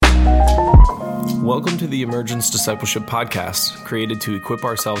Welcome to the Emergence Discipleship Podcast, created to equip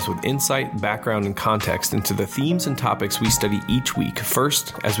ourselves with insight, background, and context into the themes and topics we study each week,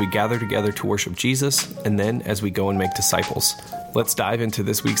 first as we gather together to worship Jesus, and then as we go and make disciples. Let's dive into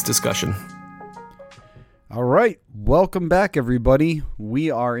this week's discussion. All right, welcome back, everybody.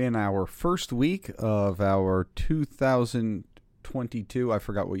 We are in our first week of our 2022, I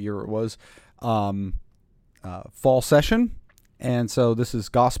forgot what year it was, fall session. And so this is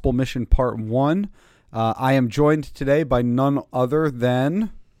Gospel Mission Part 1. I am joined today by none other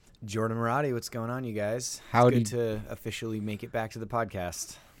than... Jordan Marotti. What's going on, you guys? Howdy. It's good to officially make it back to the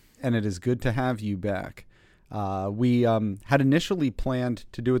podcast. And it is good to have you back. We had initially planned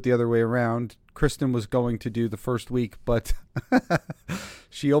to do it the other way around. Kristen was going to do the first week, but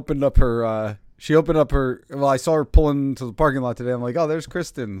she opened up her... Well, I saw her pulling into the parking lot today. I'm like, oh, there's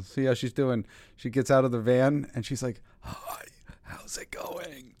Kristen. See how she's doing. She gets out of the van, and she's like, hi, how's it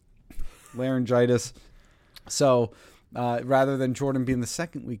going? Laryngitis. So rather than Jordan being the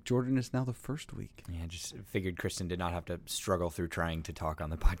second week, Jordan is now the first week. Yeah, just figured Kristen did not have to struggle through trying to talk on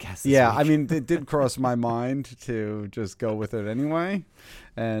the podcast this Yeah, week. I mean, it did cross my mind to just go with it anyway.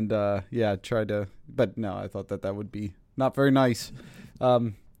 And, try to... But no, I thought that would be not very nice.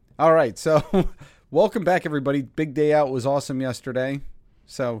 All right, so welcome back, everybody. Big day out was awesome yesterday.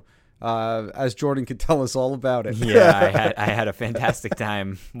 So as Jordan could tell us all about it. Yeah, I had a fantastic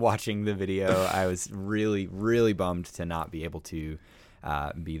time watching the video. I was really, really bummed to not be able to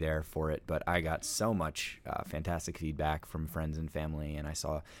be there for it, but I got so much fantastic feedback from friends and family, and I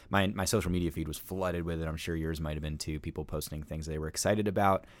saw my social media feed was flooded with it. I'm sure yours might have been too. People posting things they were excited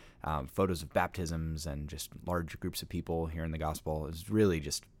about, photos of baptisms, and just large groups of people hearing the gospel. It's really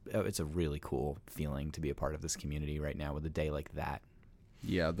it's a really cool feeling to be a part of this community right now with a day like that.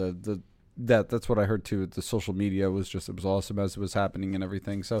 Yeah, that's what I heard too. The social media was awesome as it was happening and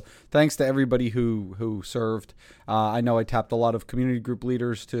everything. So thanks to everybody who served. I know I tapped a lot of community group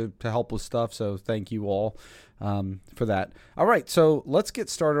leaders to help with stuff. So thank you all for that. All right, so let's get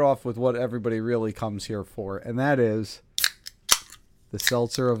started off with what everybody really comes here for, and that is the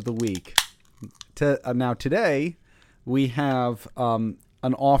seltzer of the week. Now today we have an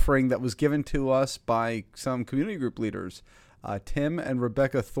offering that was given to us by some community group leaders. Tim and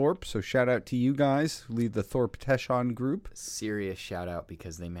Rebecca Thorpe, so shout out to you guys who lead the Thorpe Teshon group. Serious shout out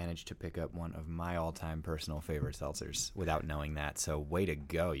because they managed to pick up one of my all-time personal favorite seltzers without knowing that. So way to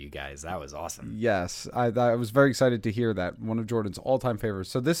go, you guys. That was awesome. Yes, I was very excited to hear that. One of Jordan's all-time favorites.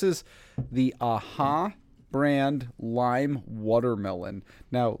 So this is the AHA brand lime watermelon.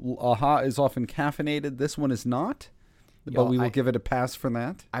 Now, AHA is often caffeinated. This one is not. But we will give it a pass for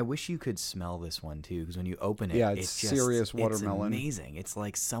that. I wish you could smell this one, too, because when you open it, it's serious watermelon. It's amazing. It's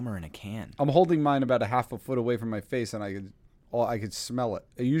like summer in a can. I'm holding mine about a half a foot away from my face, and I could smell it.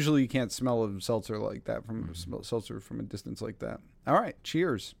 Usually you can't smell a seltzer like that, seltzer from a distance like that. All right,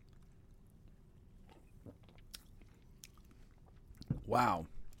 cheers. Wow.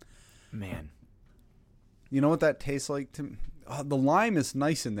 Man. You know what that tastes like to me? The lime is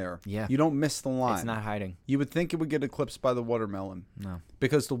nice in there. Yeah. You don't miss the lime. It's not hiding. You would think it would get eclipsed by the watermelon. No.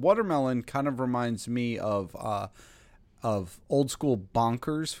 Because the watermelon kind of reminds me of old school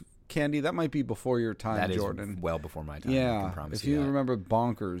Bonkers candy. That might be before your time, Jordan. That is well before my time. Yeah. I can promise if you that. remember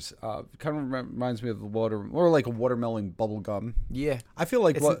Bonkers, kind of reminds me of the or like a watermelon bubble gum. Yeah. I feel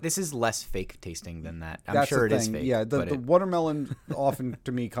like this is less fake tasting than that. I'm that's sure the it is thing. fake. Yeah. The watermelon often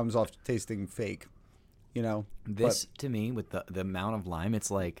to me comes off tasting fake. You know, to me, with the amount of lime,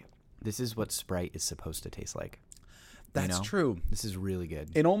 it's like this is what Sprite is supposed to taste like. That's true. This is really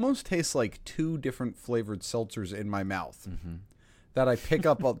good. It almost tastes like two different flavored seltzers in my mouth that I pick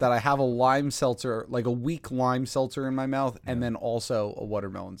up. That I have a lime seltzer, like a weak lime seltzer in my mouth, and then also a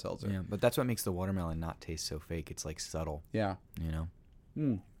watermelon seltzer. Yeah, but that's what makes the watermelon not taste so fake. It's like subtle. Yeah,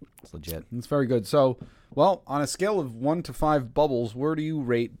 It's legit. It's very good. So, well, on a scale of 1 to 5 bubbles, where do you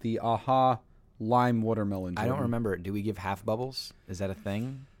rate the AHA lime watermelon? Jordan? I don't remember. Do we give half bubbles? Is that a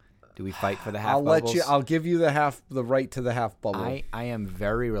thing? Do we fight for the half bubbles? I'll give you the right to the half bubble. I am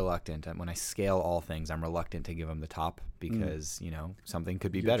very reluctant. When I scale all things, I'm reluctant to give them the top because, something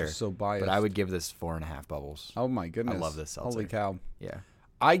could be You're better. just so biased. But I would give this 4.5 bubbles. Oh my goodness. I love this seltzer. Holy cow. Yeah.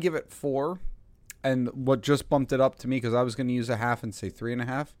 I give it 4. And what just bumped it up to me, because I was going to use a half and say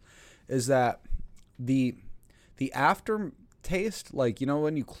 3.5, is that the aftertaste, like,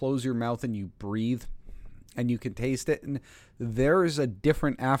 when you close your mouth and you breathe and you can taste it, and there is a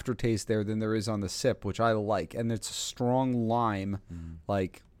different aftertaste there than there is on the sip, which I like. And it's a strong lime,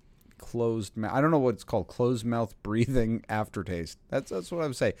 like closed mouth. I don't know what it's called. Closed mouth breathing aftertaste. That's what I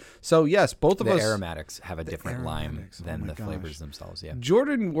would say. So yes, both of The us. aromatics have a different lime aromatics, than oh my the flavors gosh. themselves. Yeah.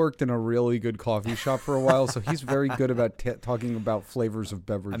 Jordan worked in a really good coffee shop for a while, so he's very good about talking about flavors of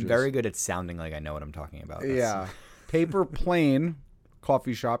beverages. I'm very good at sounding like I know what I'm talking about. Yeah. Paper Plane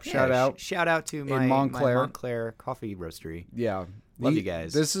Coffee Shop. Yeah, Shout out. Shout out to my Montclair. Montclair coffee roastery. Yeah. Love you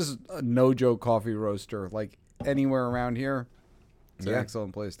guys. This is a no joke coffee roaster. Like anywhere around here, it's an Yeah.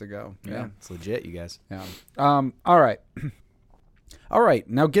 excellent place to go. Yeah, it's legit, you guys. Yeah. All right. All right.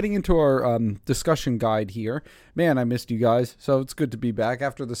 Now getting into our discussion guide here. Man, I missed you guys. So it's good to be back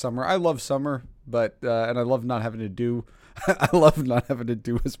after the summer. I love summer, but and I love not having to do I love not having to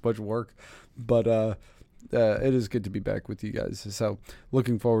do as much work. But it is good to be back with you guys. So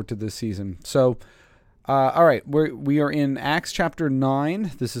looking forward to this season. So all right, we are in Acts chapter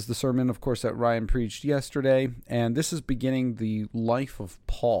 9. This is the sermon, of course, that Ryan preached yesterday, and this is beginning the life of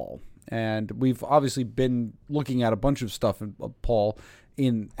Paul. And we've obviously been looking at a bunch of stuff of Paul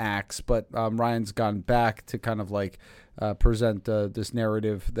in Acts, but Ryan's gone back to kind of like present this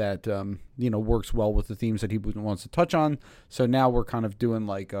narrative that works well with the themes that he wants to touch on. So now we're kind of doing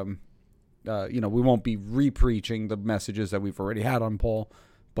like we won't be re-preaching the messages that we've already had on Paul,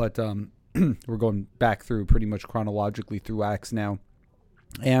 but we're going back through pretty much chronologically through Acts now.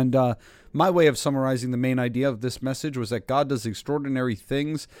 And my way of summarizing the main idea of this message was that God does extraordinary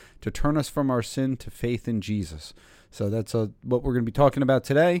things to turn us from our sin to faith in Jesus. So that's what we're going to be talking about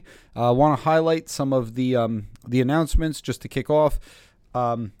today. I want to highlight some of the announcements just to kick off.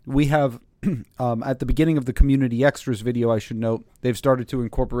 We have at the beginning of the Community Extras video, I should note, they've started to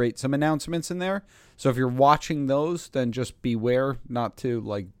incorporate some announcements in there. So if you're watching those, then just beware not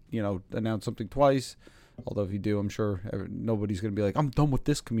to announce something twice. Although if you do, I'm sure nobody's going to be like, I'm done with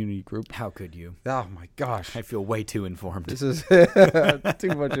this community group. How could you? Oh, my gosh. I feel way too informed. This is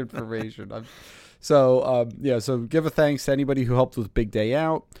too much information. So give a thanks to anybody who helped with Big Day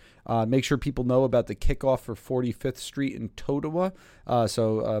Out. Make sure people know about the kickoff for 45th Street in Totowa.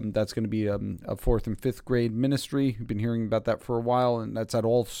 That's going to be a 4th and 5th grade ministry. We've been hearing about that for a while, and that's at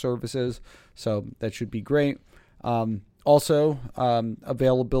all services. So that should be great. Also,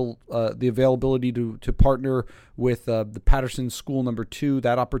 the availability to partner with the Patterson School number 2.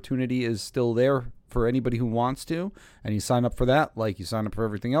 That opportunity is still there for anybody who wants to, and you sign up for that like you sign up for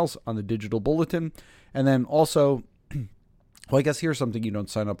everything else on the digital bulletin. And then also, well, I guess here's something you don't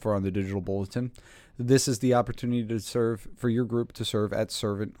sign up for on the digital bulletin. This is the opportunity to serve for your group to serve at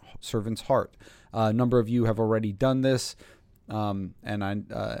Servant's Heart. A number of you have already done this. Any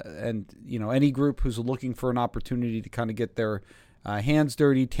group who's looking for an opportunity to kind of get their hands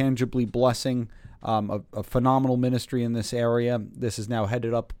dirty, tangibly blessing a phenomenal ministry in this area. This is now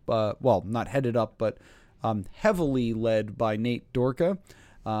headed up, not headed up, but heavily led by Nate Dorka,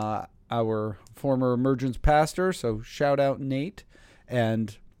 our former Emergence pastor. So shout out Nate.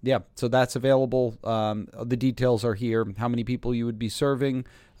 And yeah, so that's available. The details are here, how many people you would be serving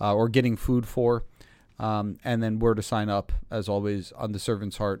or getting food for. And then where to sign up, as always, on the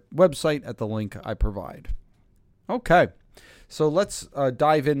Servant's Heart website at the link I provide. Okay, so let's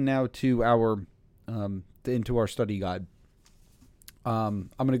dive in now to into our study guide. I'm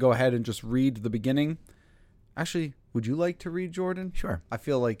going to go ahead and just read the beginning. Actually, would you like to read, Jordan? Sure. I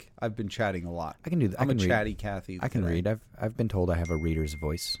feel like I've been chatting a lot. I can do that. I'm a chatty Cathy. I can today. read. I've been told I have a reader's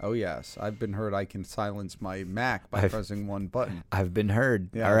voice. Oh, yes. I've been heard I can silence my Mac by pressing one button. I've been heard.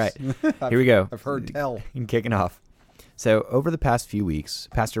 Yes. All right. Here we go. I've heard tell. And kicking off. So, over the past few weeks,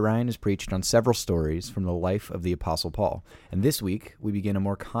 Pastor Ryan has preached on several stories from the life of the Apostle Paul. And this week, we begin a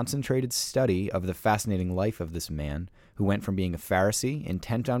more concentrated study of the fascinating life of this man who went from being a Pharisee,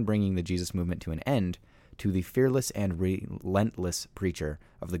 intent on bringing the Jesus movement to an end, to the fearless and relentless preacher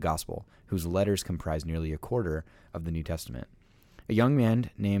of the gospel, whose letters comprise nearly a quarter of the New Testament. A young man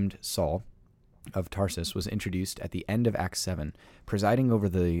named Saul of Tarsus was introduced at the end of Acts 7, presiding over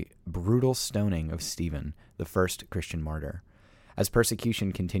the brutal stoning of Stephen, the first Christian martyr. As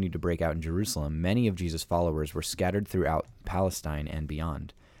persecution continued to break out in Jerusalem, many of Jesus' followers were scattered throughout Palestine and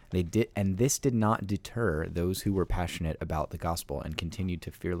beyond. This did not deter those who were passionate about the gospel and continued to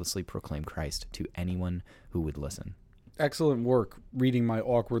fearlessly proclaim Christ to anyone who would listen. Excellent work reading my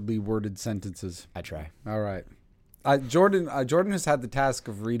awkwardly worded sentences. I try. All right. Jordan has had the task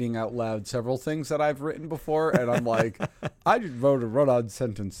of reading out loud several things that I've written before, and I'm like, I just wrote a run-on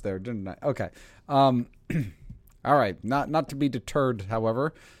sentence there, didn't I? Okay. All right. Not to be deterred,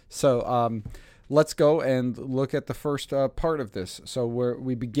 however. So let's go and look at the first part of this. So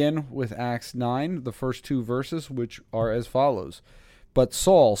we begin with Acts 9, the first 2 verses, which are as follows. But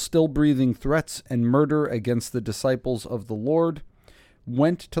Saul, still breathing threats and murder against the disciples of the Lord,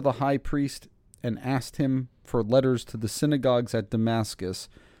 went to the high priest and asked him for letters to the synagogues at Damascus,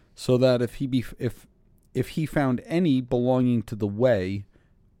 so that if he found any belonging to the way,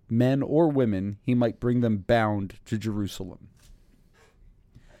 men or women, he might bring them bound to Jerusalem.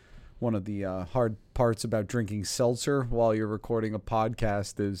 One of the hard parts about drinking seltzer while you're recording a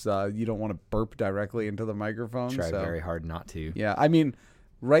podcast is you don't want to burp directly into the microphone. Try very hard not to. Yeah, I mean,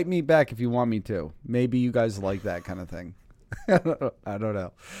 write me back if you want me to. Maybe you guys like that kind of thing. I don't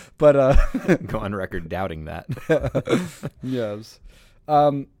know. But go on record doubting that. Yes.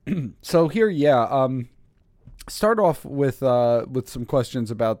 So here, start off with some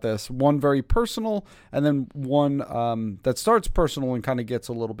questions about this. One very personal, and then one that starts personal and kind of gets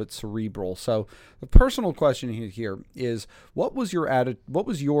a little bit cerebral. So the personal question here is: what was your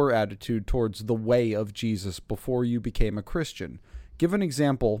attitude towards the way of Jesus before you became a Christian? Give an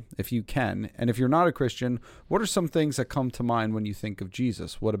example if you can, and if you're not a Christian, what are some things that come to mind when you think of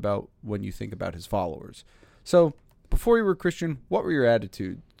Jesus? What about when you think about his followers? So before you were a Christian, what were your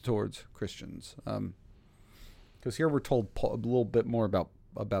attitude towards Christians? Because here we're told a little bit more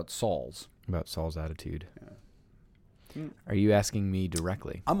about Saul's. About Saul's attitude. Yeah. Are you asking me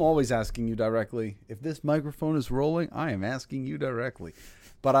directly? I'm always asking you directly. If this microphone is rolling, I am asking you directly.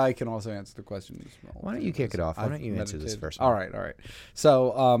 But I can also answer the question as well. Why don't you kick it off? Why don't you answer this first one? All right.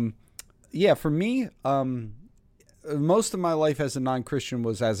 So, yeah, for me, most of my life as a non-Christian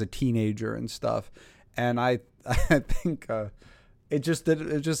was as a teenager and stuff. And I think it just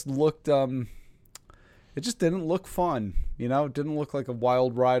looked... it just didn't look fun, you know? It didn't look like a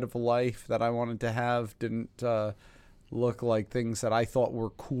wild ride of a life that I wanted to have. Didn't look like things that I thought were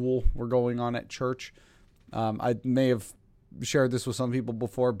cool were going on at church. I may have shared this with some people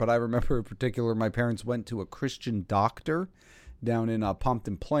before, but I remember in particular my parents went to a Christian doctor down in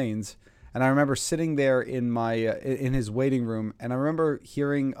Pompton Plains, and I remember sitting there in his waiting room, and I remember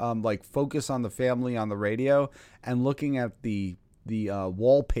hearing like Focus on the Family on the radio and looking at the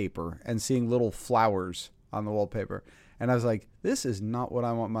wallpaper and seeing little flowers on the wallpaper. And I was like, this is not what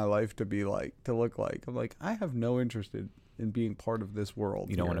I want my life to be like, to look like. I'm like, I have no interest in being part of this world.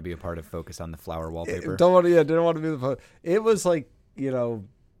 You don't want to be a part of Focus on the Flower wallpaper? Didn't want to be the... It was like, you know,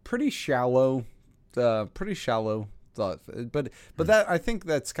 pretty shallow thought. But that, I think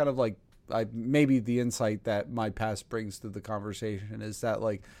that's kind of like, maybe the insight that my past brings to the conversation is that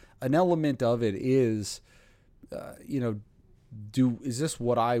like an element of it is, you know, is this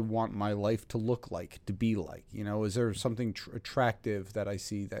what I want my life to look like, to be like? You know, is there something attractive that I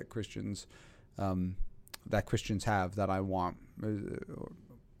see that Christians have that I want?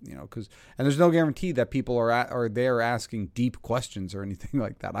 You know, and there's no guarantee that people are there asking deep questions or anything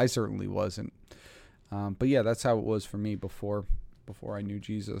like that. I certainly wasn't. But yeah, that's how it was for me before I knew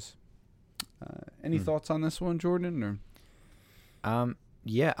Jesus. Any thoughts on this one, Jordan? Or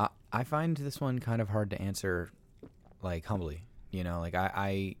yeah, I find this one kind of hard to answer. Like humbly, you know, like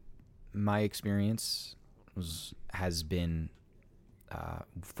my experience has been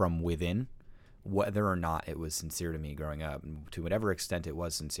from within, whether or not it was sincere to me growing up. To whatever extent it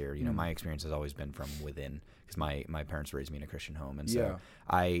was sincere, you know, my experience has always been from within because my parents raised me in a Christian home, and so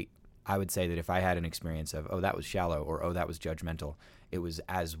I would say that if I had an experience of that was shallow or that was judgmental, it was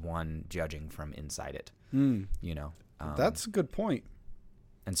as one judging from inside it. You know, that's a good point.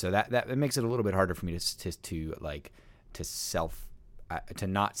 And so that makes it a little bit harder for me to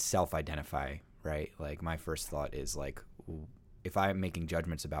not self-identify, right? Like my first thought is like, if I'm making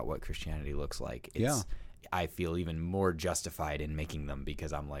judgments about what Christianity looks like, I feel even more justified in making them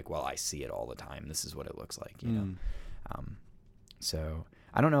because I'm like, well, I see it all the time. This is what it looks like, you know? So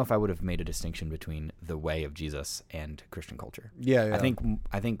I don't know if I would have made a distinction between the way of Jesus and Christian culture. Yeah.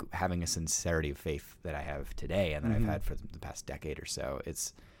 I think having a sincerity of faith that I have today and that I've had for the past decade or so,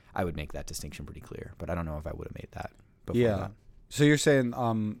 I would make that distinction pretty clear, but I don't know if I would have made that before that. So you're saying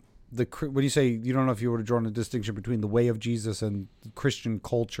when you say you don't know if you would have drawn a distinction between the way of Jesus and Christian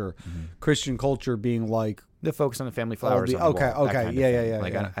culture, Christian culture being like the Focus on the Family flowers. On the wall, that kind of thing.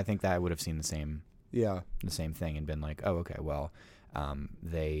 Like I think that I would have seen the same thing and been like, oh, okay, well,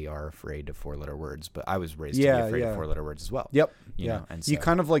 they are afraid of four-letter words, but I was raised to be afraid of four-letter words as well. Yep. You know, and so, you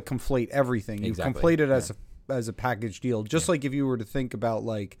kind of like conflate everything. Exactly. You conflate it as a package deal. Just like if you were to think about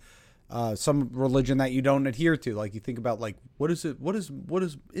like some religion that you don't adhere to, like you think about like what is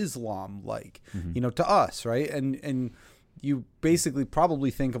Islam like, you know, to us, right? And you basically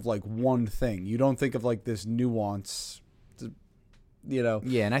probably think of like one thing. You don't think of like this nuance, you know.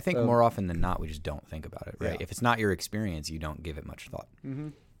 Yeah, and I think more often than not we just don't think about it, right? If it's not your experience, you don't give it much thought.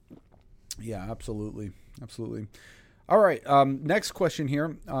 Yeah, absolutely. All right. Next question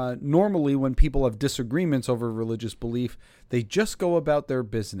here. Normally, when people have disagreements over religious belief, they just go about their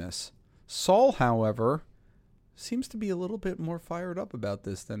business. Saul, however, seems to be a little bit more fired up about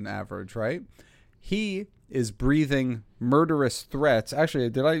this than average, right? He is breathing murderous threats. Actually,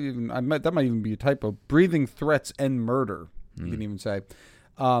 that might even be a typo. Breathing threats and murder. You can even say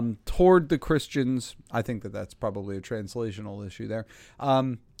toward the Christians. I think that's probably a translational issue there.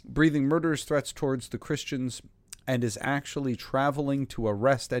 Breathing murderous threats towards the Christians, and is actually traveling to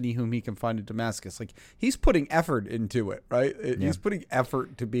arrest any whom he can find in Damascus. Like, he's putting effort into it, right? He's putting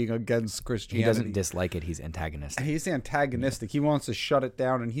effort to being against Christianity. He doesn't dislike it. He's antagonistic. He's antagonistic. He wants to shut it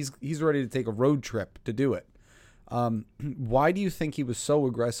down, and he's ready to take a road trip to do it. Why do you think he was so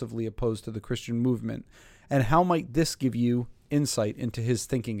aggressively opposed to the Christian movement? And how might this give you insight into his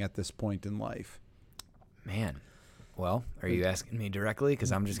thinking at this point in life? Man. Well, are you asking me directly?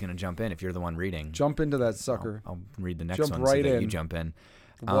 Because I'm just going to jump in if you're the one reading. Jump into that sucker. I'll read the next Jump one right so that in. you jump in.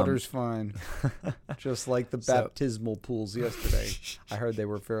 The water's fine. Just like the baptismal pools yesterday. I heard they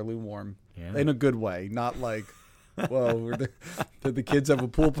were fairly warm. Yeah. In a good way. Not like, whoa, did the kids have a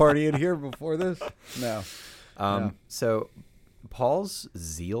pool party in here before this? No. So Paul's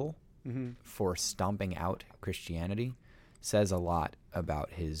zeal for stomping out Christianity says a lot about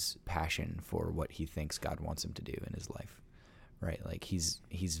his passion for what he thinks God wants him to do in his life, right? Like he's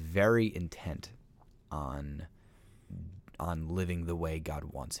very intent on living the way God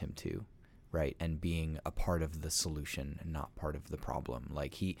wants him to, right? And being a part of the solution and not part of the problem.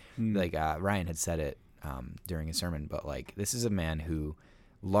 Like Ryan had said it during his sermon, but like this is a man who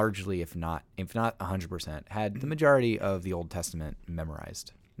largely, if not 100%, had the majority of the Old Testament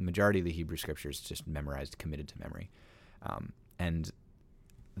memorized. The majority of the Hebrew scriptures just memorized, committed to memory. And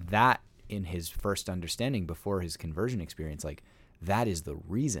that, in his first understanding before his conversion experience, like that is the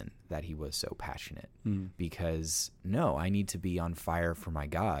reason that he was so passionate. Because no, I need to be on fire for my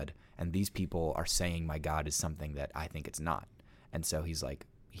God, and these people are saying my God is something that I think it's not. And so he's like,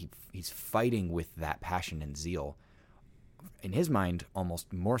 he's fighting with that passion and zeal. In his mind,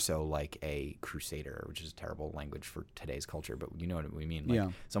 almost more so like a crusader, which is terrible language for today's culture, but you know what we mean. Like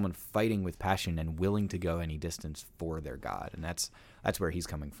someone fighting with passion and willing to go any distance for their God. And that's where he's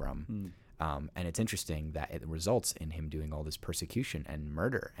coming from. And it's interesting that it results in him doing all this persecution and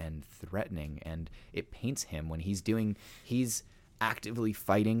murder and threatening. And it paints him when he's actively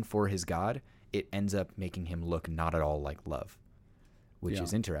fighting for his God. It ends up making him look not at all like love, which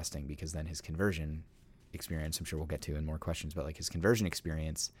is interesting because then his conversion experience, I'm sure we'll get to in more questions, but like his conversion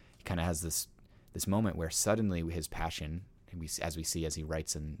experience, he kind of has this moment where suddenly his passion, as we see as he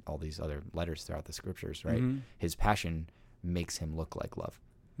writes in all these other letters throughout the scriptures, right? His passion makes him look like love,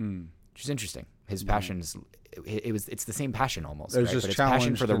 which is interesting. His passion is it's the same passion almost, right? But it's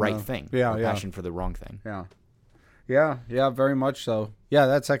passion for the right thing, passion for the wrong thing. Yeah, very much so. Yeah,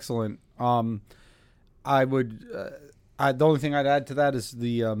 that's excellent. I would, the only thing I'd add to that is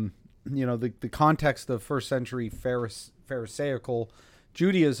the context of first century Pharisaical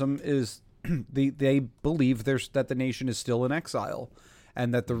Judaism is they believe that the nation is still in exile,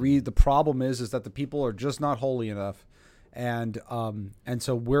 and that the problem is that the people are just not holy enough, and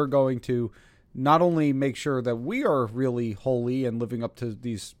so we're going to not only make sure that we are really holy and living up to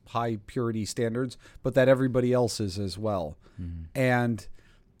these high purity standards, but that everybody else is as well. And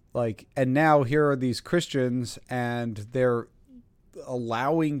now here are these Christians, and they're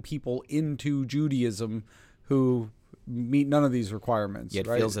allowing people into Judaism who meet none of these requirements. It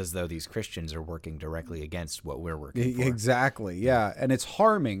feels as though these Christians are working directly against what we're working for. Exactly, yeah. And it's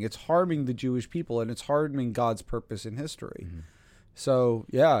harming the Jewish people, and it's harming God's purpose in history. So,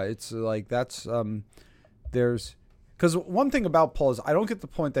 yeah, it's like that's, because one thing about Paul is I don't get the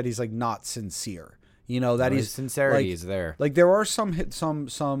point that he's like not sincere. That his sincerity is there. Like there are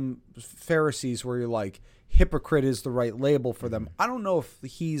some Pharisees where you're like, hypocrite is the right label for them. I don't know if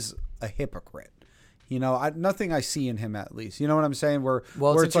he's a hypocrite. Nothing I see in him, at least. You know what I'm saying? Where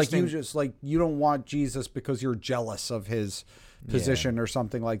it's like you don't want Jesus because you're jealous of his position or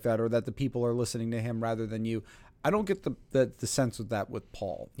something like that, or that the people are listening to him rather than you. I don't get the sense of that with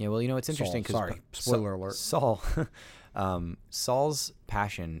Paul. Yeah, well, it's interesting because spoiler alert. Saul's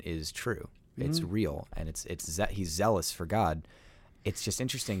passion is true. It's real, and he's zealous for God. It's just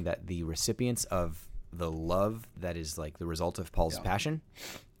interesting that the recipients of the love that is like the result of Paul's passion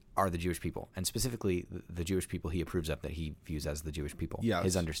are the Jewish people, and specifically the Jewish people he approves of, that he views as the Jewish people,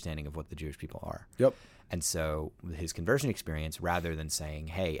 his understanding of what the Jewish people are. Yep. And so his conversion experience, rather than saying,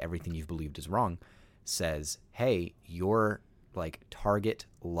 hey, everything you've believed is wrong, says, hey, your like target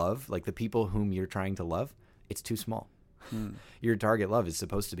love, like the people whom you're trying to love, it's too small. Your target love is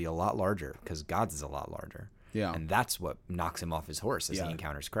supposed to be a lot larger because God's is a lot larger. Yeah. And that's what knocks him off his horse as he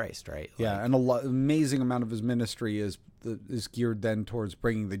encounters Christ, right? Yeah, and amazing amount of his ministry is geared then towards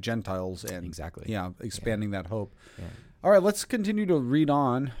bringing the Gentiles in. Exactly. Yeah, expanding that hope. Yeah. All right, let's continue to read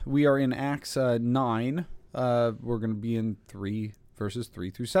on. We are in Acts 9. We're going to be in verses 3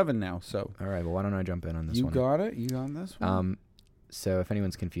 through 7 now. So, all right, well, why don't I jump in on this you one? You got it? You on this one? So if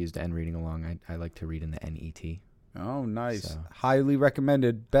anyone's confused and reading along, I like to read in the NET. Oh, nice. So. Highly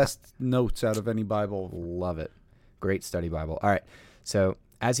recommended. Best notes out of any Bible. Love it. Great study Bible. All right. So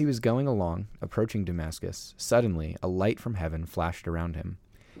as he was going along, approaching Damascus, suddenly a light from heaven flashed around him.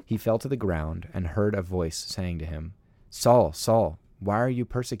 He fell to the ground and heard a voice saying to him, "Saul, Saul, why are you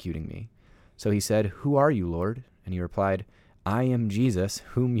persecuting me?" So he said, "Who are you, Lord?" And he replied, "I am Jesus,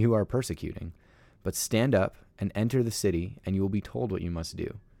 whom you are persecuting. But stand up and enter the city, and you will be told what you must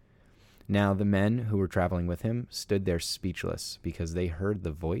do." Now the men who were traveling with him stood there speechless, because they heard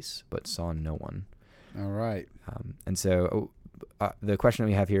the voice but saw no one. All right. And so the question that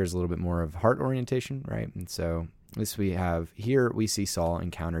we have here is a little bit more of heart orientation, right? And so we see Saul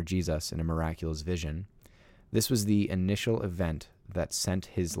encounter Jesus in a miraculous vision. This was the initial event that sent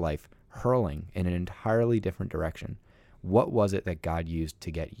his life hurling in an entirely different direction. What was it that God used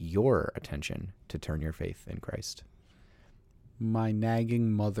to get your attention to turn your faith in Christ? My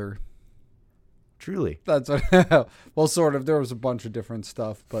nagging mother. Truly. That's what, well, sort of. There was a bunch of different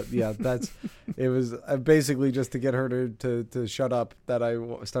stuff, but yeah, it was basically just to get her to shut up that I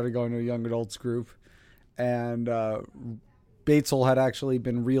started going to a young adults group. And Batesel had actually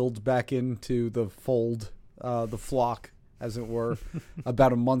been reeled back into the fold, the flock, as it were,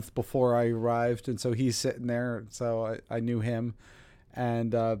 about a month before I arrived. And so he's sitting there. So I knew him.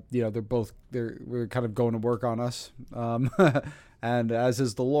 And, we're kind of going to work on us. And as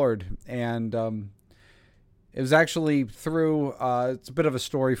is the Lord. And it was actually through, it's a bit of a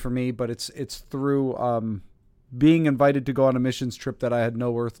story for me, but it's through being invited to go on a missions trip that I had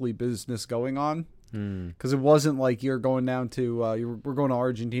no earthly business going on. Because it wasn't like you're going down to, we're going to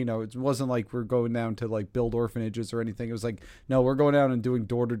Argentina. It wasn't like we're going down to like build orphanages or anything. It was like, no, we're going down and doing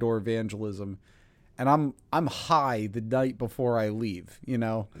door-to-door evangelism. And I'm high the night before I leave,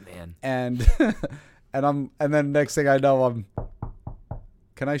 Man. And and then next thing I know,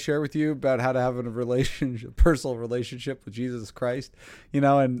 can I share with you about how to have a personal relationship with Jesus Christ? And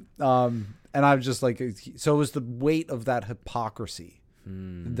I'm just like, so it was the weight of that hypocrisy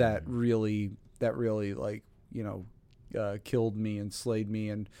that really like, killed me and slayed me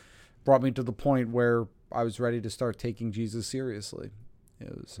and brought me to the point where I was ready to start taking Jesus seriously. It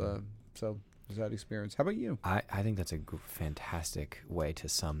was, so was that experience. How about you? I think that's a fantastic way to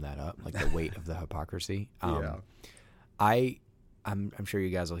sum that up, like the weight of the hypocrisy. Yeah. I'm sure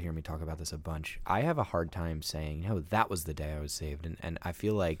you guys will hear me talk about this a bunch. I have a hard time saying, that was the day I was saved. And I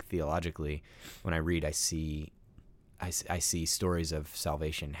feel like theologically, when I read, I see stories of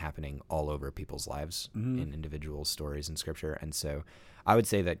salvation happening all over people's lives in individual stories in Scripture. And so I would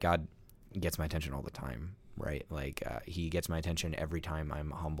say that God gets my attention all the time, right? Like he gets my attention every time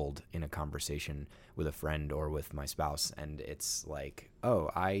I'm humbled in a conversation with a friend or with my spouse. And it's like, oh,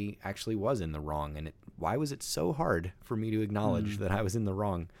 I actually was in the wrong. And why was it so hard for me to acknowledge that I was in the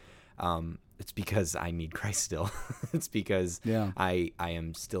wrong? It's because I need Christ still. It's because I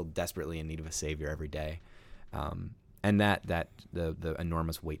am still desperately in need of a Savior every day. And that the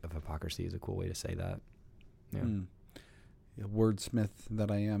enormous weight of hypocrisy is a cool way to say that. Yeah. Wordsmith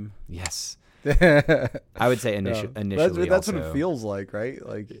that I am. Yes. I would say initially that's also, what it feels like, right?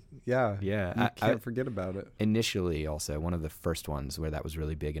 Like, yeah. Yeah. You can't forget about it. Initially also, one of the first ones where that was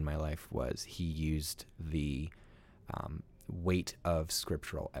really big in my life was he used the weight of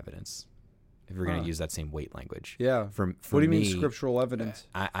scriptural evidence. If we're going to use that same weight language. Yeah. For what do you me, mean scriptural evidence?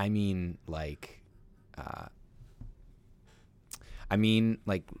 I mean like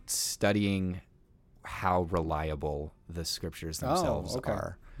studying how reliable the scriptures themselves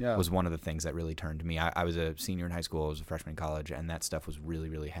are was one of the things that really turned me. I was a senior in high school. I was a freshman in college, and that stuff was really,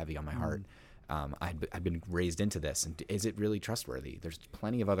 really heavy on my heart. I'd been raised into this, and is it really trustworthy? There's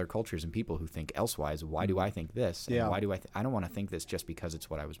plenty of other cultures and people who think elsewise. Why do I think this? And why do I don't want to think this just because it's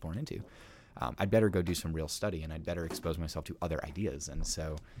what I was born into. I'd better go do some real study, and I'd better expose myself to other ideas. And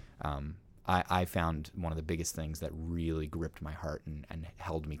so I found one of the biggest things that really gripped my heart and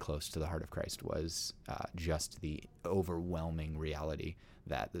held me close to the heart of Christ was just the overwhelming reality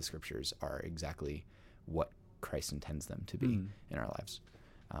that the scriptures are exactly what Christ intends them to be in our lives,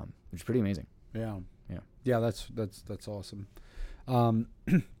 which is pretty amazing. Yeah. That's awesome. All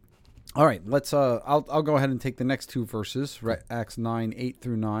right, let's. I'll go ahead and take the next two verses. Right, Acts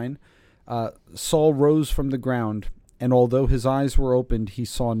 9:8-9. Saul rose from the ground, and although his eyes were opened, he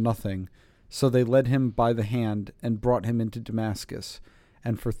saw nothing. So they led him by the hand and brought him into Damascus.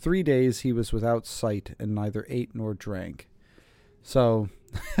 And for 3 days he was without sight and neither ate nor drank. So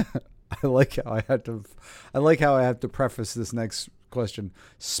I like how I have to preface this next question,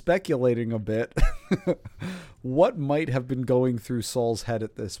 speculating a bit. What might have been going through Saul's head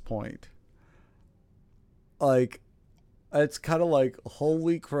at this point? Like, it's kind of like,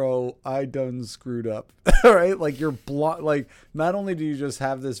 holy crow, I done screwed up. Right? Like, you're blind. Like, not only do you just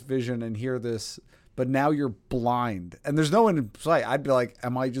have this vision and hear this, but now you're blind. And there's no one in sight. I'd be like,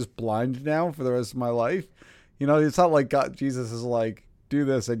 am I just blind now for the rest of my life? You know, it's not like God, Jesus is like, do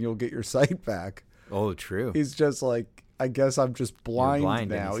this and you'll get your sight back. Oh, true. He's just like, I guess I'm just blind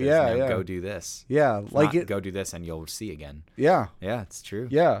now. Says, yeah. Go do this. Yeah. Like go do this and you'll see again. Yeah. Yeah, it's true.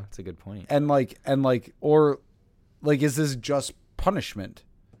 Yeah. It's a good point. And is this just punishment?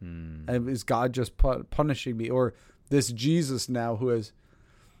 And is God just punishing me? Or this Jesus now who has,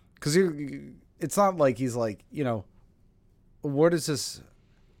 because it's not like he's like, you know, what is this?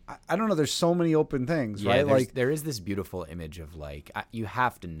 I don't know. There's so many open things, right? Like there is this beautiful image of like, you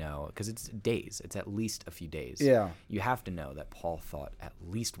have to know, because it's days. It's at least a few days. Yeah. You have to know that Paul thought at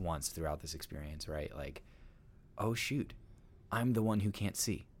least once throughout this experience, right? Like, oh shoot, I'm the one who can't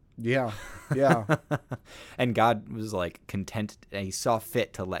see. Yeah. Yeah. And God was like content, and he saw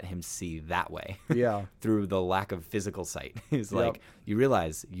fit to let him see that way. Yeah. Through the lack of physical sight. He's like, you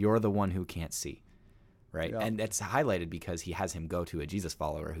realize you're the one who can't see. Right. Yep. And that's highlighted because he has him go to a Jesus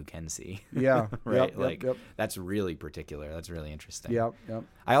follower who can see. Yeah. Right. Yep. That's really particular. That's really interesting. Yep.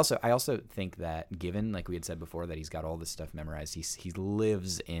 I also think that given, like we had said before, that he's got all this stuff memorized, he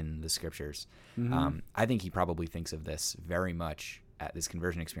lives in the scriptures. Mm-hmm. I think he probably thinks of this very much, at this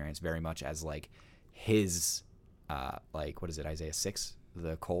conversion experience, very much as like his, like, what is it, Isaiah 6?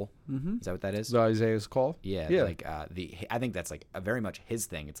 The coal, Is that what that is? The Isaiah's call. Yeah. Like I think that's like a very much his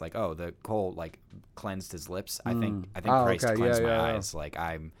thing. It's like, oh, the coal like cleansed his lips. I think Christ cleansed my eyes. Like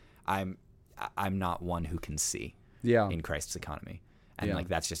I'm not one who can see. Yeah. In Christ's economy, and like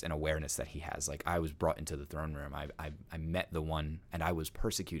that's just an awareness that he has. Like, I was brought into the throne room. I met the one, and I was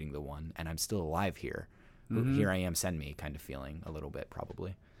persecuting the one, and I'm still alive here. Here I am. Send me, kind of feeling a little bit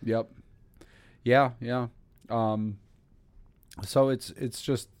probably. Yep. Yeah. So it's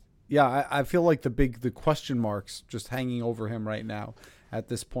just, I feel like the question marks just hanging over him right now at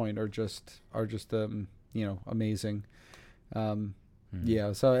this point are just amazing.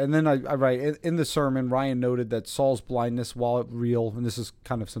 Yeah. So, and then I write in the sermon, Ryan noted that Saul's blindness, while real, and this is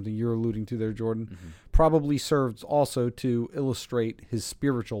kind of something you're alluding to there, Jordan, probably served also to illustrate his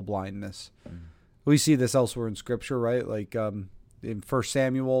spiritual blindness. We see this elsewhere in scripture, right? Like, in 1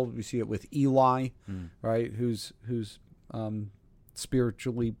 Samuel, we see it with Eli, right? Who's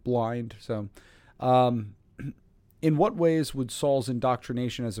spiritually blind. So, in what ways would Saul's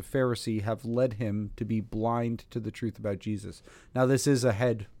indoctrination as a Pharisee have led him to be blind to the truth about Jesus? Now, this is a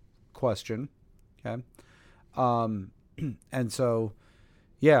head question, okay? And so,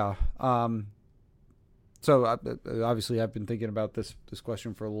 so obviously I've been thinking about this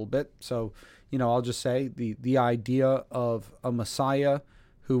question for a little bit. So, I'll just say the idea of a Messiah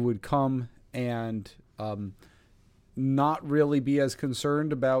who would come and not really be as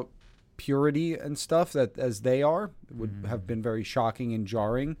concerned about purity and stuff that as they are would have been very shocking and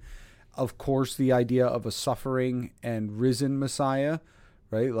jarring. Of course, the idea of a suffering and risen Messiah,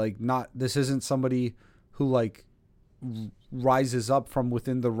 right? Like, this isn't somebody who like rises up from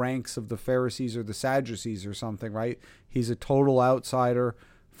within the ranks of the Pharisees or the Sadducees or something, right? He's a total outsider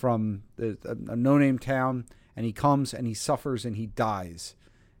from a no-name town, and he comes and he suffers and he dies.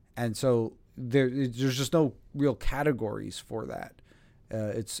 And so there's just no real categories for that.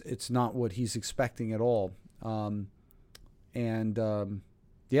 It's not what he's expecting at all. So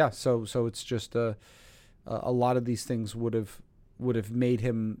it's just a lot of these things would have made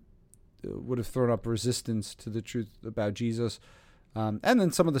him, would have thrown up resistance to the truth about Jesus. And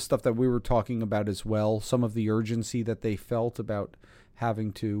then some of the stuff that we were talking about as well, some of the urgency that they felt about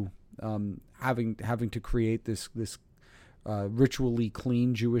having to create this ritually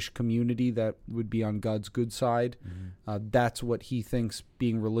clean Jewish community that would be on God's good side. That's what he thinks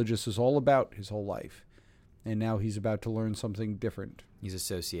being religious is all about his whole life. And now he's about to learn something different. He's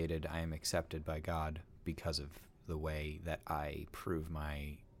associated, I am accepted by God because of the way that I prove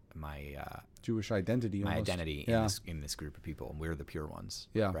my Jewish identity. My identity in this group of people. And we're the pure ones.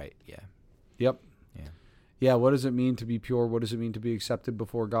 Yeah. Right. Yeah. Yep. Yeah. Yeah. What does it mean to be pure? What does it mean to be accepted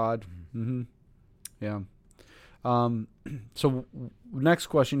before God? Yeah. So next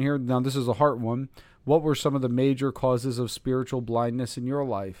question here. Now, this is a heart one. What were some of the major causes of spiritual blindness in your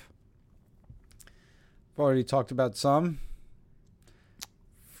life? I've already talked about some.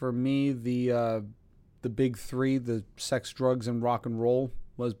 for me, the big three, the sex, drugs, and rock and roll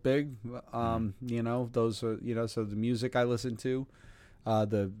was big. You know, those are, you know, so the music I listened to,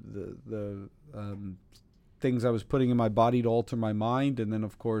 the things I was putting in my body to alter my mind, and then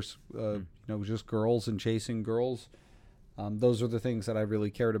of course, you know, just girls and chasing girls. Those are the things that I really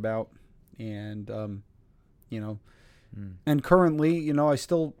cared about, and you know, and currently, you know, I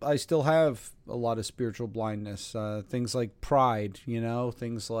still have a lot of spiritual blindness. Things like pride, you know,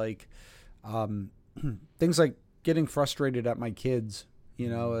 things like getting frustrated at my kids. You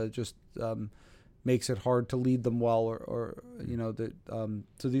know, it just makes it hard to lead them well, or you know, that.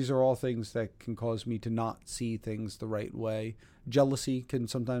 So these are all things that can cause me to not see things the right way. Jealousy can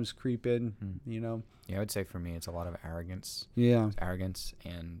sometimes creep in. You know. Yeah, I would say for me, it's a lot of arrogance. Yeah. Arrogance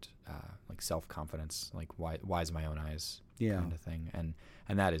and like self-confidence, like wise my own eyes, kind of thing, and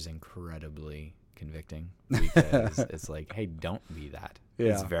that is incredibly convicting because it's like, hey, don't be that.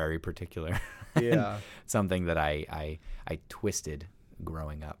 Yeah. It's very particular. Yeah. Something that I twisted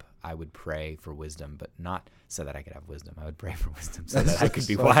growing up. I would pray for wisdom, but not so that I could have wisdom. I would pray for wisdom so that I could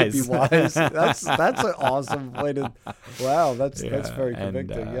be wise. That's an awesome way to. Wow, that's very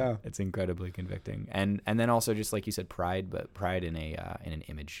convicting. And, it's incredibly convicting, and then also just like you said, pride, but pride in an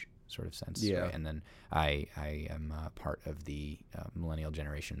image sort of sense. Yeah. Right? And then I am part of the millennial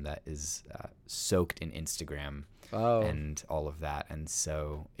generation that is soaked in Instagram and all of that, and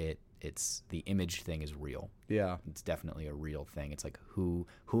so it's the image thing is real. Yeah. It's definitely a real thing. It's like, who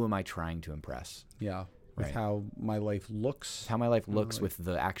am I trying to impress? Yeah. With Right. how my life looks. How my life looks with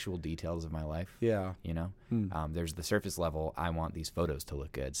the actual details of my life. Yeah. You know, there's the surface level. I want these photos to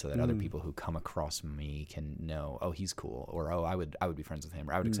look good so that other people who come across me can know, oh, he's cool, or oh, I would be friends with him,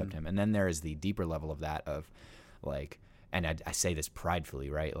 or I would accept him. And then there is the deeper level of that of like, and I say this pridefully,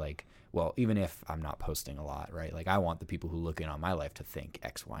 right? Like, well, even if I'm not posting a lot, right? Like, I want the people who look in on my life to think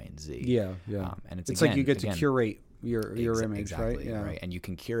X, Y, and Z. Yeah, yeah. And it's like you get to curate your image, exactly, right? Yeah. Right. And you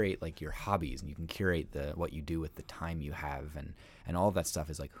can curate like your hobbies, and you can curate what you do with the time you have, and all of that stuff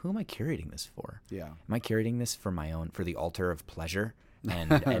is like, who am I curating this for? Yeah. Am I curating this for the altar of pleasure?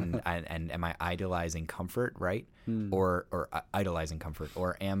 And and am I idolizing comfort, right? Or idolizing comfort,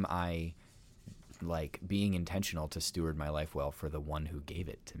 or am I like being intentional to steward my life well for the one who gave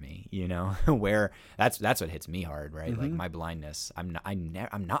it to me, you know? Where that's what hits me hard, right? Like my blindness, I'm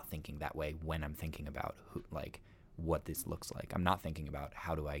not thinking that way when I'm thinking about like what this looks like. I'm not thinking about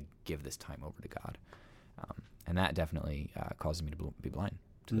how do I give this time over to God, and that definitely causes me to be blind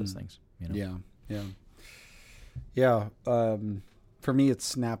to those things, you know? Yeah. For me,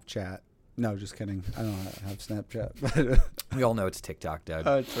 it's Snapchat. No, just kidding. I don't have Snapchat. We all know it's TikTok, Doug.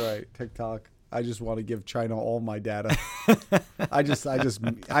 That's right, TikTok. I just want to give China all my data. I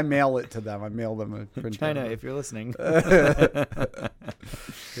mail it to them. I mail them a printer. China, if you're listening.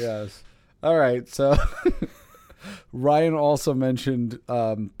 Yes. All right. So Ryan also mentioned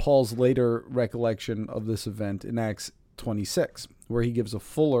Paul's later recollection of this event in Acts 26, where he gives a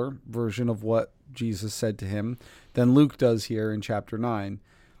fuller version of what Jesus said to him than Luke does here in chapter 9.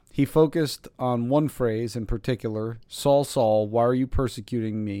 He focused on one phrase in particular, Saul, Saul, why are you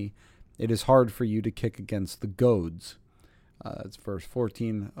persecuting me? It is hard for you to kick against the goads. That's verse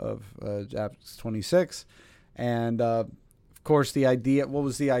 14 of Acts 26. And, of course, the idea, what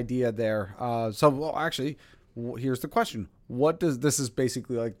was the idea there? Here's the question. This is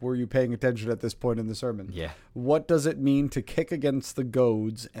basically like, were you paying attention at this point in the sermon? Yeah. What does it mean to kick against the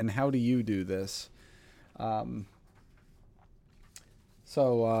goads, and how do you do this?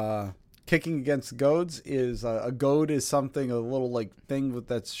 Kicking against goads is a goad is something, a little like thing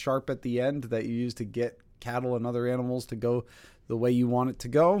that's sharp at the end that you use to get cattle and other animals to go the way you want it to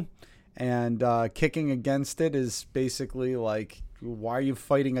go. And kicking against it is basically like, why are you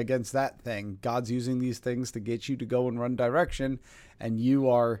fighting against that thing? God's using these things to get you to go in one direction, and you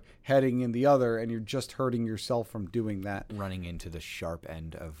are heading in the other, and you're just hurting yourself from doing that. Running into the sharp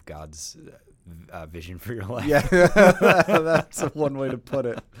end of God's vision for your life. Yeah, that's one way to put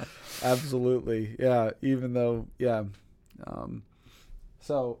it. Absolutely. Yeah. Even though, yeah. And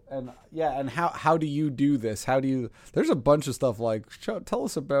how do you do this? There's a bunch of stuff like, tell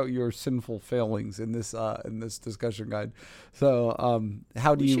us about your sinful failings in this discussion guide. So,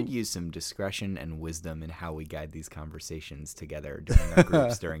 we should use some discretion and wisdom in how we guide these conversations together during our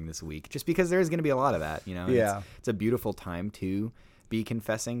groups during this week, just because there's going to be a lot of that, you know? Yeah. It's a beautiful time to be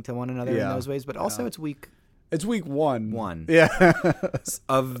confessing to one another in those ways, but also it's week 1. Yeah.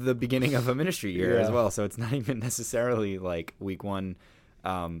 of the beginning of a ministry year as well. So it's not even necessarily like week 1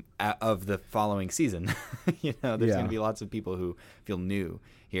 of the following season. There's Yeah. going to be lots of people who feel new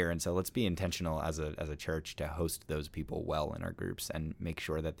here, and so let's be intentional as a church to host those people well in our groups and make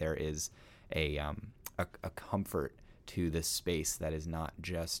sure that there is a comfort to this space that is not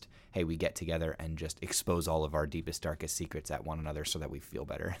just, hey, we get together and just expose all of our deepest, darkest secrets at one another so that we feel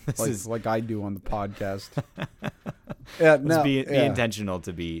better. Like I do on the podcast. Let's be intentional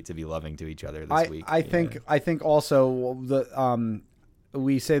to be loving to each other this week. I think also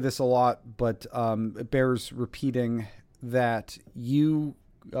we say this a lot, but it bears repeating that you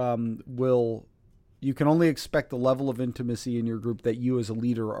can only expect the level of intimacy in your group that you as a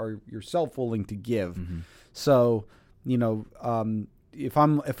leader are yourself willing to give. Mm-hmm. So, if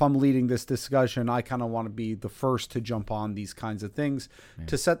I'm leading this discussion, I kind of want to be the first to jump on these kinds of things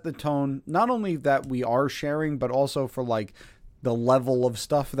to set the tone, not only that we are sharing, but also for like the level of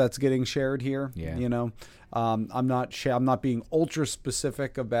stuff that's getting shared here. Yeah. I'm not being ultra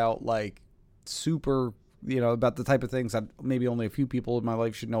specific about like super, about the type of things that maybe only a few people in my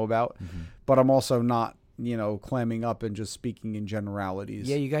life should know about, but I'm also not, clamming up and just speaking in generalities.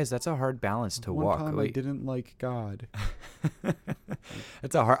 Yeah, you guys, that's a hard balance to walk. One time I didn't like God.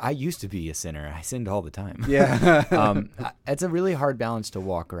 I used to be a sinner. I sinned all the time. Yeah. It's a really hard balance to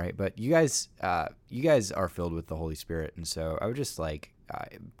walk, right? But you guys are filled with the Holy Spirit, and so I would just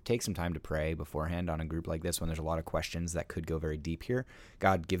take some time to pray beforehand on a group like this when there's a lot of questions that could go very deep here.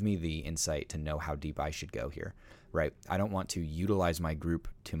 God, give me the insight to know how deep I should go here, right? I don't want to utilize my group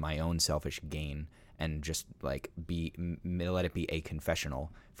to my own selfish gain and just let it be a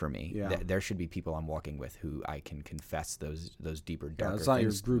confessional for me. Yeah. There should be people I'm walking with who I can confess those deeper, darker it's not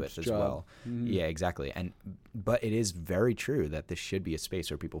things your group's with as job. well. Mm-hmm. Yeah, exactly. But it is very true that this should be a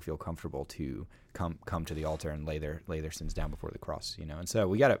space where people feel comfortable to come to the altar and lay their sins down before the cross. And so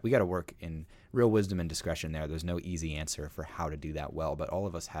we gotta work in real wisdom and discretion there. There's no easy answer for how to do that well, but all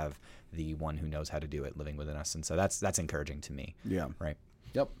of us have the one who knows how to do it living within us, and so that's encouraging to me. Yeah. Right.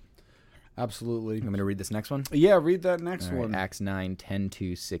 Yep. Absolutely. I'm going to read this next one. Yeah, read that next All right, one. Acts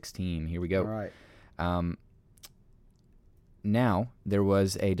 9:10-16. Here we go. All right. Now there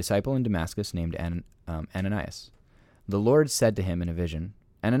was a disciple in Damascus named Ananias. The Lord said to him in a vision,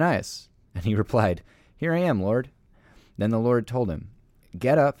 "Ananias." And he replied, "Here I am, Lord." Then the Lord told him,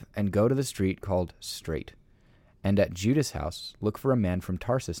 "Get up and go to the street called Straight, and at Judas' house look for a man from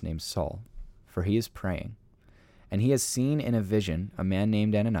Tarsus named Saul, for he is praying. And he has seen in a vision a man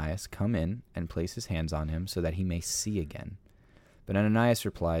named Ananias come in and place his hands on him so that he may see again." But Ananias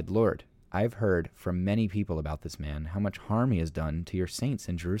replied, "Lord, I've heard from many people about this man, how much harm he has done to your saints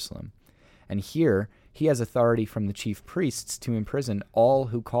in Jerusalem. And here he has authority from the chief priests to imprison all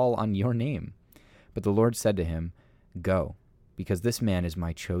who call on your name." But the Lord said to him, "Go, because this man is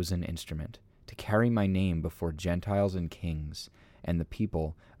my chosen instrument, to carry my name before Gentiles and kings and the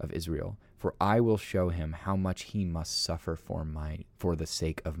people of Israel. For I will show him how much he must suffer for the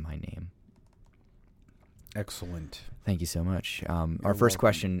sake of my name." Excellent. Thank you so much. Our first welcome.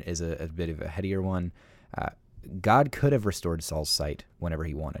 question is a bit of a headier one. God could have restored Saul's sight whenever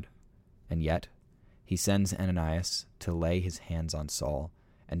he wanted, and yet he sends Ananias to lay his hands on Saul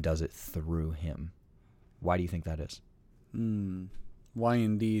and does it through him. Why do you think that is? Why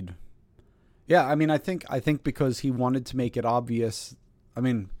indeed? Yeah, I mean, I think because he wanted to make it obvious. I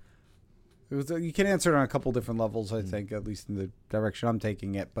mean, you can answer it on a couple different levels, I think, at least in the direction I'm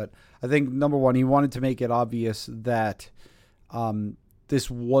taking it. But I think, number one, he wanted to make it obvious that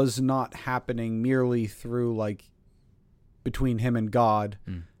this was not happening merely through, between him and God,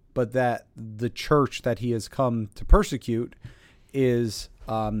 but that the church that he has come to persecute is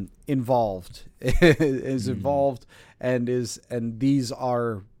involved, and these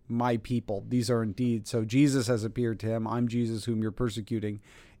are my people. These are indeed. So Jesus has appeared to him. I'm Jesus whom you're persecuting.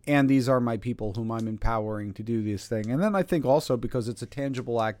 And these are my people whom I'm empowering to do this thing. And then I think also because it's a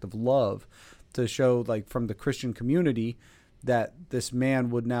tangible act of love to show, from the Christian community, that this man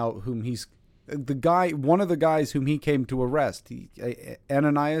would now, one of the guys whom he came to arrest.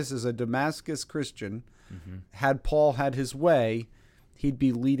 Ananias is a Damascus Christian. Mm-hmm. Had Paul had his way, he'd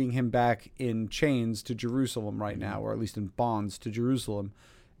be leading him back in chains to Jerusalem right now, or at least in bonds to Jerusalem.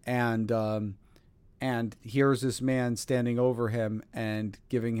 And here's this man standing over him and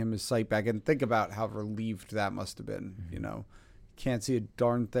giving him his sight back. And think about how relieved that must have been. Mm-hmm. Can't see a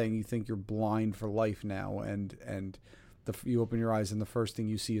darn thing. You think you're blind for life now, and you open your eyes and the first thing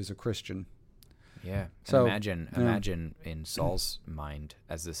you see is a Christian. Yeah. So imagine in Saul's mind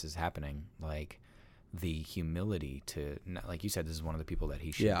as this is happening, the humility to, like you said, this is one of the people that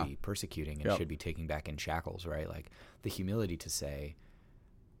he should be persecuting and should be taking back in shackles, right? The humility to say,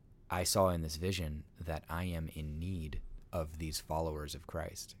 I saw in this vision that I am in need of these followers of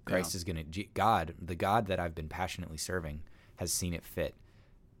Christ. Christ is going to, God, the God that I've been passionately serving, has seen it fit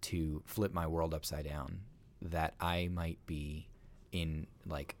to flip my world upside down, that I might be in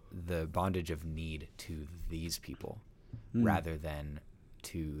like the bondage of need to these people rather than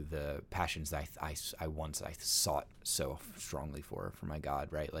to the passions that I once sought so strongly for my God,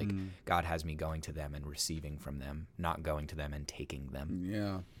 right? Like God has me going to them and receiving from them, not going to them and taking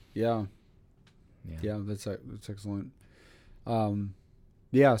them. Yeah. That's excellent.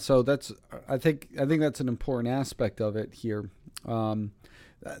 So that's I think that's an important aspect of it here. Then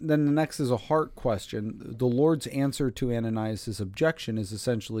the next is a heart question. The Lord's answer to Ananias' objection is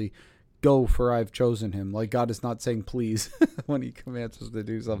essentially, "Go, for I've chosen him." Like, God is not saying please when he commands us to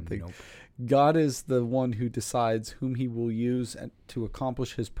do something. Nope. God is the one who decides whom he will use to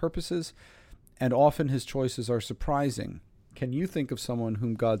accomplish his purposes, and often his choices are surprising. Can you think of someone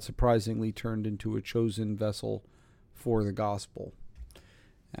whom God surprisingly turned into a chosen vessel for the gospel?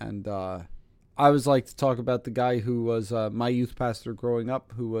 And I always like to talk about the guy who was my youth pastor growing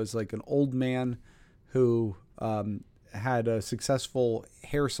up, who was like an old man who had a successful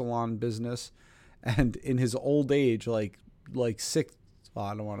hair salon business, and in his old age, like six. Well,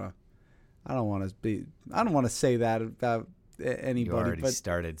 I don't want to say that about anybody. You already but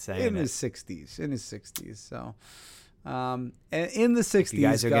started saying in his 60s. So. And in the 60s, if you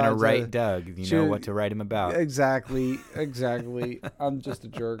guys are going to write Doug, you know what to write him about. Exactly. I'm just a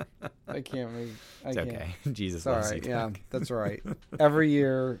jerk. I can't. It's okay. Jesus all loves right. you, Yeah, Doug. that's right. Every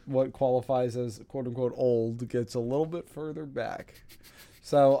year, what qualifies as quote unquote old gets a little bit further back.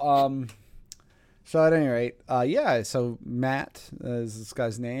 So at any rate, so Matt is this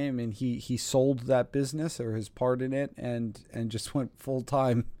guy's name, and he sold that business or his part in it, and just went full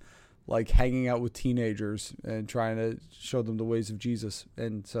time, like hanging out with teenagers and trying to show them the ways of Jesus.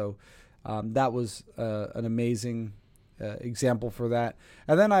 And so that was an amazing example for that.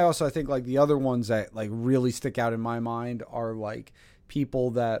 And then I think like the other ones that like really stick out in my mind are like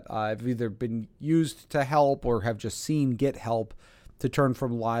people that I've either been used to help or have just seen get help to turn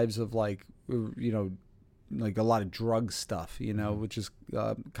from lives of like, like a lot of drug stuff, which is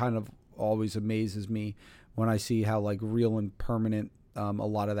kind of always amazes me when I see how like real and permanent a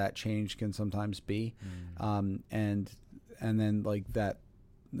lot of that change can sometimes be. And then like that,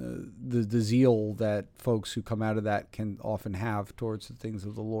 the zeal that folks who come out of that can often have towards the things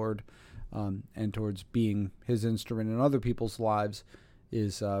of the Lord, and towards being his instrument in other people's lives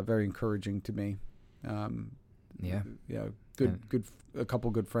is very encouraging to me. Good. A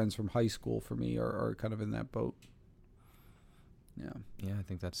couple good friends from high school for me are kind of in that boat. Yeah, I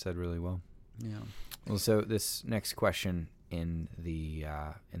think that's said really well. Yeah. Well, so this next question in the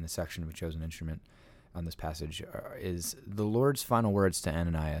section of a chosen instrument on this passage is the Lord's final words to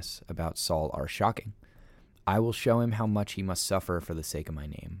Ananias about Saul are shocking. "I will show him how much he must suffer for the sake of my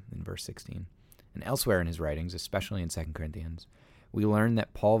name," in verse 16. And elsewhere in his writings, especially in 2 Corinthians, we learn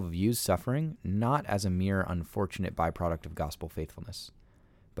that Paul views suffering not as a mere unfortunate byproduct of gospel faithfulness,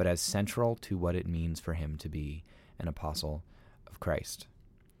 but as central to what it means for him to be an apostle of Christ.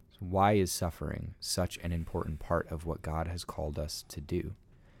 So why is suffering such an important part of what God has called us to do?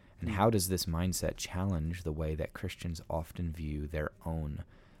 And how does this mindset challenge the way that Christians often view their own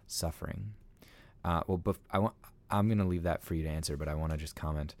suffering? I'm going to leave that for you to answer, but I want to just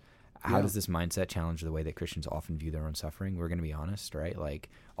comment. How does this mindset challenge the way that Christians often view their own suffering? We're going to be honest, right? Like,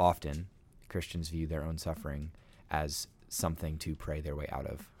 often Christians view their own suffering as something to pray their way out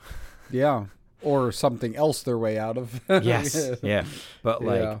of. Yeah. Or something else their way out of. Yes. Yeah. But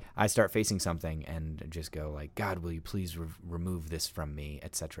I start facing something and just go like, "God, will you please remove this from me,"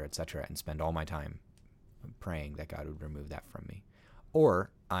 et cetera, and spend all my time praying that God would remove that from me.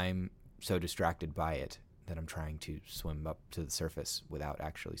 Or I'm so distracted by it that I'm trying to swim up to the surface without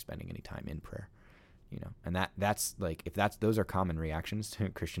actually spending any time in prayer, and that's like, if those are common reactions to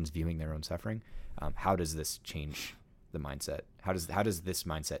Christians viewing their own suffering, how does this change the mindset? How does this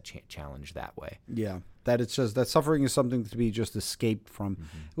mindset challenge that way? Yeah, that it's just that suffering is something to be just escaped from,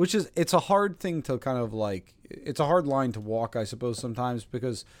 which is, it's a hard thing to kind of like, it's a hard line to walk, I suppose, sometimes,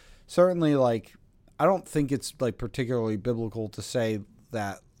 because certainly like, I don't think it's like particularly biblical to say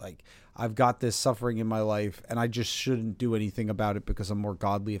that like, I've got this suffering in my life and I just shouldn't do anything about it because I'm more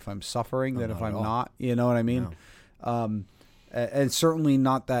godly if I'm suffering than if I'm not. You know what I mean? No. And certainly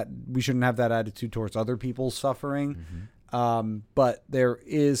not that we shouldn't have that attitude towards other people's suffering. But there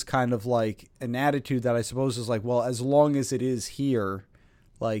is kind of like an attitude that I suppose is like, well, as long as it is here,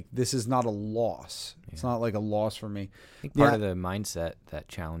 like this is not a loss. Yeah. It's not like a loss for me. I think part of the mindset that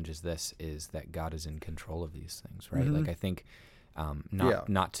challenges this is that God is in control of these things, right? Like I think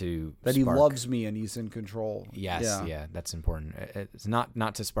not to that he spark, loves me and he's in control. Yes, yeah, that's important. It's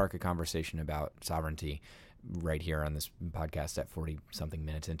not to spark a conversation about sovereignty right here on this podcast at 40 something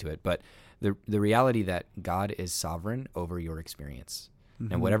minutes into it, but the reality that God is sovereign over your experience.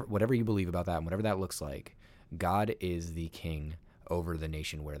 Mm-hmm. And whatever you believe about that and whatever that looks like, God is the king over the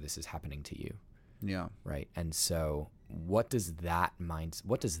nation where this is happening to you. Yeah. Right. And so what does that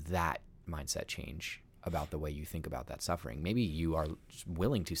mindset change about the way you think about that suffering? Maybe you are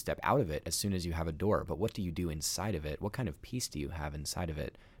willing to step out of it as soon as you have a door, but what do you do inside of it? What kind of peace do you have inside of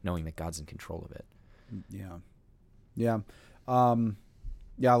it, knowing that God's in control of it? Yeah. Yeah.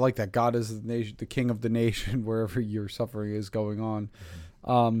 I like that. God is the nation, the king of the nation, wherever your suffering is going on.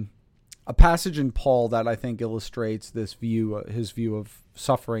 Mm-hmm. A passage in Paul that I think illustrates this view, his view of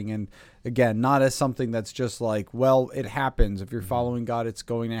suffering. And again, not as something that's just like, well, it happens. If you're following God, it's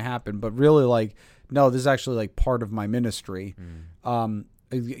going to happen. But really like, no, this is actually like part of my ministry.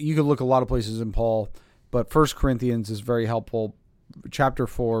 You could look a lot of places in Paul, but 1 Corinthians is very helpful. Chapter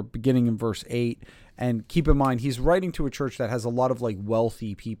 4, beginning in verse 8. And keep in mind, he's writing to a church that has a lot of like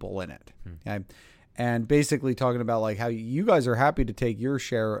wealthy people in it. Okay? And basically talking about like how you guys are happy to take your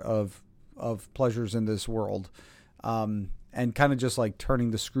share of pleasures in this world, and kind of just like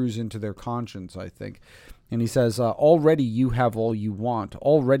turning the screws into their conscience, I think. And he says, already you have all you want.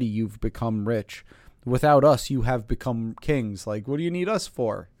 Already you've become rich. Without us, you have become kings. Like, what do you need us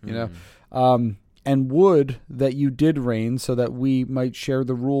for? You know? And would that you did reign so that we might share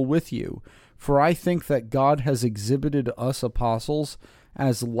the rule with you. For I think that God has exhibited us apostles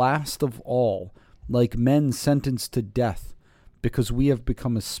as last of all, like men sentenced to death, because we have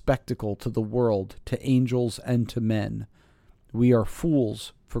become a spectacle to the world, to angels and to men. We are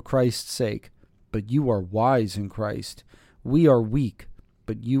fools for Christ's sake, but you are wise in Christ. We are weak,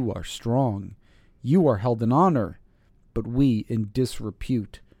 but you are strong. You are held in honor, but we in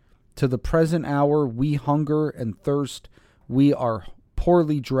disrepute. To the present hour we hunger and thirst. We are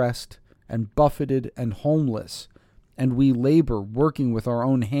poorly dressed and buffeted and homeless, and we labor working with our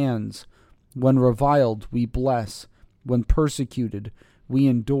own hands. When reviled, we bless. When persecuted, we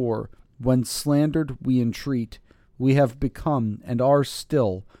endure. When slandered, we entreat. We have become, and are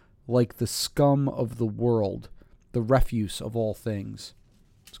still, like the scum of the world, the refuse of all things.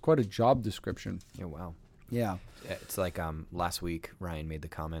 It's quite a job description. Yeah, wow. Yeah. It's like last week, Ryan made the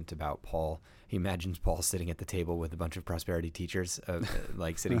comment about Paul. He imagines Paul sitting at the table with a bunch of prosperity teachers,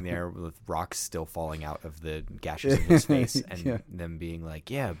 like sitting there with rocks still falling out of the gashes in his face, and them being like,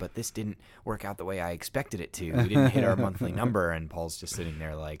 yeah, but this didn't work out the way I expected it to. We didn't hit our monthly number. And Paul's just sitting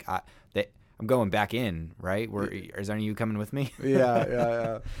there like, I'm going back in, right? Is any of you coming with me?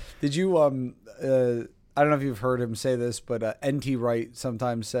 Yeah. Did you, I don't know if you've heard him say this, but N.T. Wright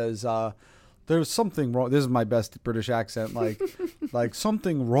sometimes says, there's something wrong. This is my best British accent. Like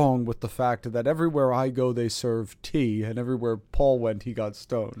something wrong with the fact that everywhere I go, they serve tea, and everywhere Paul went, he got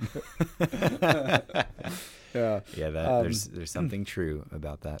stoned. Yeah. There's something true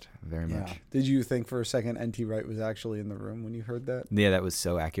about that. Very much. Did you think for a second N.T. Wright was actually in the room when you heard that? Yeah, that was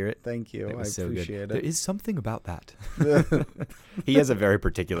so accurate. Thank you. I appreciate it. There is something about that. He has a very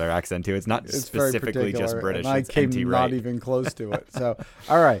particular accent too. It's not specifically just British. And I came not even close to it. So,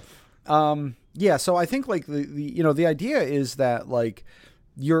 all right. So I think like the idea is that like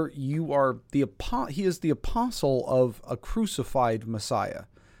he is the apostle of a crucified Messiah.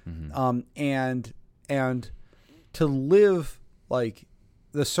 And to live like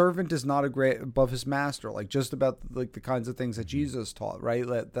the servant is not a great above his master, like just about like the kinds of things that Jesus taught, right?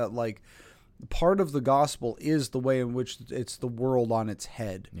 That like part of the gospel is the way in which it's the world on its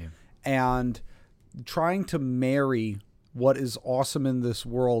head. Yeah. And trying to marry what is awesome in this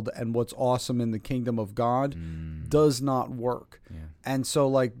world and what's awesome in the kingdom of God does not work. Yeah. And so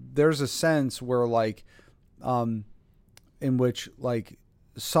like there's a sense where like in which like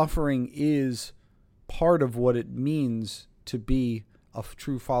suffering is part of what it means to be a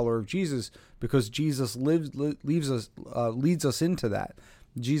true follower of Jesus, because Jesus leads us into that.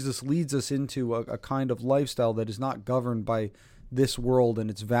 Jesus leads us into a kind of lifestyle that is not governed by this world and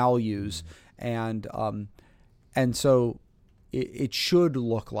its values. And so it should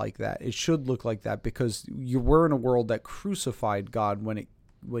look like that. It should look like that because we're in a world that crucified God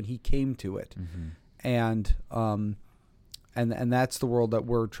when he came to it. And that's the world that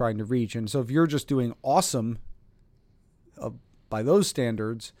we're trying to reach. And so if you're just doing awesome by those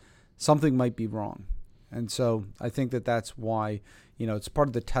standards, something might be wrong. And so I think that that's why, it's part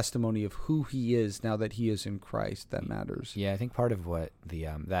of the testimony of who he is now that he is in Christ that matters. Yeah, I think part of what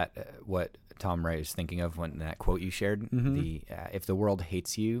what Tom Wright is thinking of when that quote you shared, if the world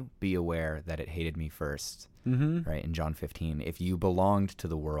hates you, be aware that it hated me first. Right, in John 15, if you belonged to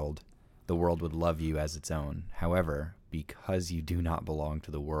the world would love you as its own. However, because you do not belong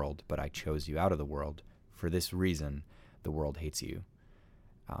to the world, but I chose you out of the world, for this reason, the world hates you.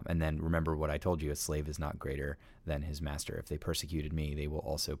 And then remember what I told you, a slave is not greater than his master. If they persecuted me, they will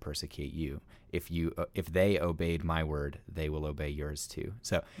also persecute you. If they obeyed my word, they will obey yours too.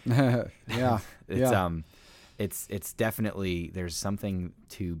 So it's definitely, there's something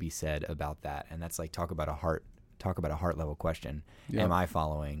to be said about that. And that's like, talk about a heart level question. Yep. Am I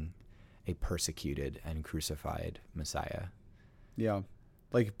following a persecuted and crucified Messiah? Yeah.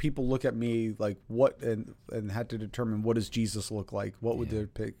 Like, people look at me like, what, and had to determine, what does Jesus look like? What would their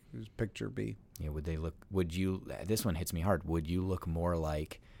picture be? Yeah, this one hits me hard. Would you look more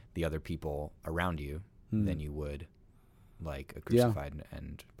like the other people around you than you would like a crucified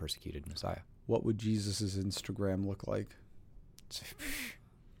and persecuted Messiah? What would Jesus's Instagram look like?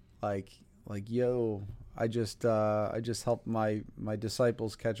 Like, yo, I just helped my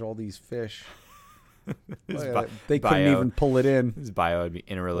disciples catch all these fish. They couldn't even pull it in. His bio would be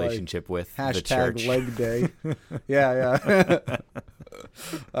in a relationship with the church. #leg day. Yeah.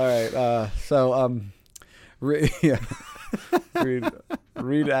 All right. Read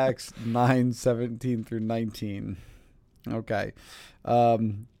Acts 9:17 through 19. Okay.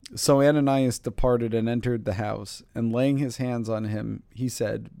 So Ananias departed and entered the house, and laying his hands on him, he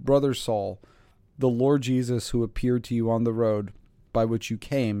said, "Brother Saul, the Lord Jesus, who appeared to you on the road by which you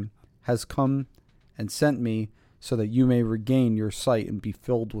came, has come and sent me so that you may regain your sight and be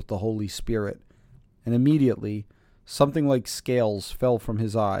filled with the Holy Spirit." And immediately something like scales fell from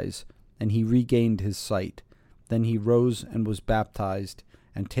his eyes, and he regained his sight. Then he rose and was baptized,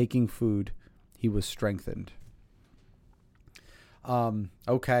 and taking food, he was strengthened.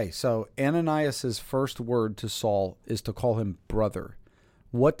 Okay, so Ananias's first word to Saul is to call him brother.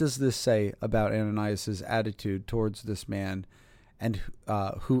 What does this say about Ananias's attitude towards this man, and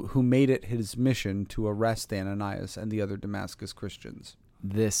who made it his mission to arrest Ananias and the other Damascus Christians?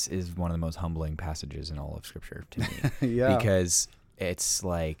 This is one of the most humbling passages in all of Scripture to me. Yeah. Because it's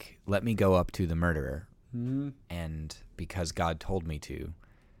like, let me go up to the murderer, and because God told me to,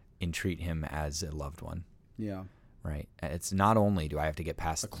 entreat him as a loved one. Yeah. Right. It's not only do I have to get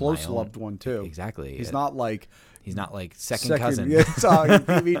past a close my own, loved one too. Exactly. He's not like second cousin. Yeah,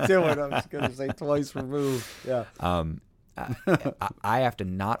 me too. And I was going to say twice removed. Yeah. I have to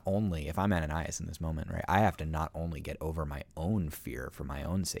not only, if I'm Ananias in this moment, right, I have to not only get over my own fear for my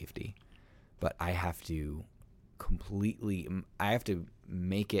own safety, but I have to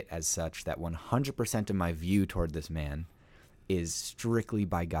make it as such that 100% of my view toward this man is strictly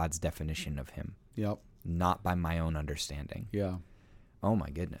by God's definition of him. Yep. Not by my own understanding. Yeah. Oh my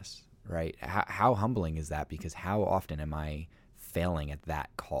goodness. Right. How humbling is that? Because how often am I failing at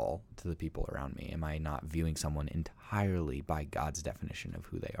that call to the people around me? Am I not viewing someone entirely by God's definition of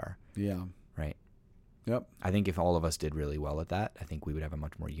who they are? Yeah. Right. Yep. I think if all of us did really well at that, I think we would have a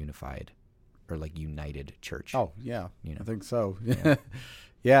much more unified or like united church. Oh yeah. I think so. Yeah.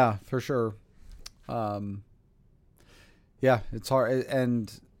 Yeah, for sure. Yeah, it's hard.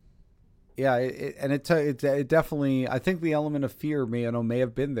 And yeah, it definitely, I think the element of fear may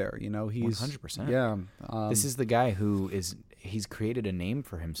have been there. He's 100%. Yeah. This is the guy he's created a name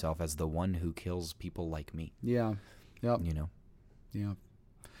for himself as the one who kills people like me. Yeah. Yep. Yeah.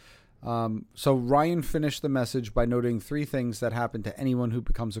 So Ryan finished the message by noting 3 things that happen to anyone who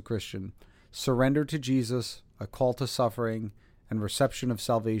becomes a Christian: surrender to Jesus, a call to suffering, and reception of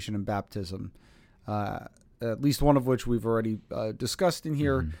salvation and baptism. At least one of which we've already discussed in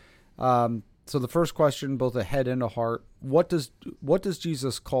here. So the first question, both a head and a heart: what does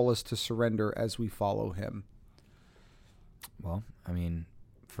Jesus call us to surrender as we follow him? Well, I mean,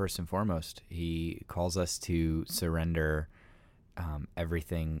 first and foremost, he calls us to surrender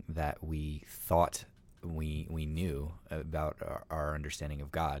everything that we thought we knew about our understanding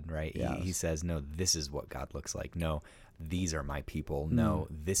of God, right? Yes. He says, no, this is what God looks like. No, these are my people. No,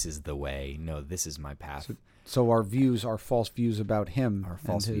 this is the way. No, this is my path. So our false views about him, our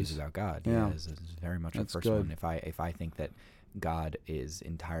false views about God, is very much That's the first good. one. If I think that God is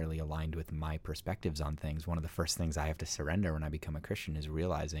entirely aligned with my perspectives on things, one of the first things I have to surrender when I become a Christian is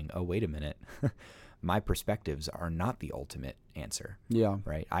realizing, oh, wait a minute, my perspectives are not the ultimate answer. Yeah.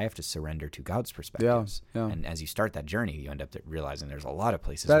 Right? I have to surrender to God's perspectives. Yeah. And as you start that journey, you end up realizing there's a lot of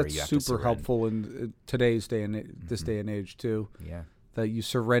places where you have to surrender. That's super helpful in today's day and this day and age too. Yeah. that you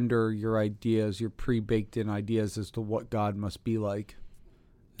surrender your ideas, your pre-baked in ideas as to what God must be like.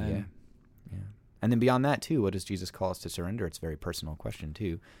 And Yeah. And then beyond that too, what does Jesus call us to surrender? It's a very personal question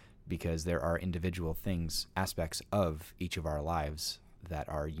too, because there are individual things, aspects of each of our lives that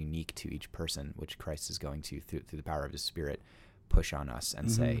are unique to each person, which Christ is going to, through the power of his Spirit, push on us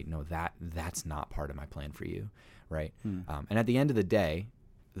and say, no, that's not part of my plan for you, right? And at the end of the day,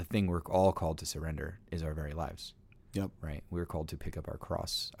 the thing we're all called to surrender is our very lives. Yep. Right. We're called to pick up our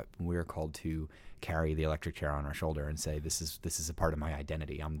cross. We're called to carry the electric chair on our shoulder and say, this is a part of my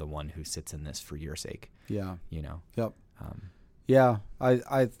identity. I'm the one who sits in this for your sake. Yeah. You know? Yep. Yeah.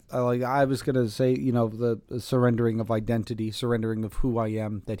 I was going to say, the surrendering of identity, surrendering of who I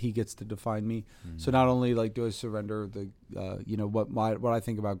am, that he gets to define me. So not only do I surrender what I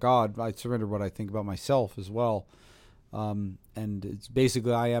think about God, I surrender what I think about myself as well. And it's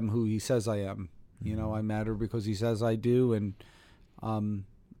basically, I am who he says I am. I matter because he says I do, and and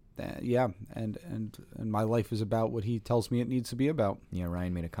my life is about what he tells me it needs to be about. Yeah,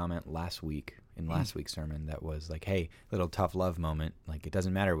 Ryan made a comment last week's sermon that was like, hey, little tough love moment. Like, it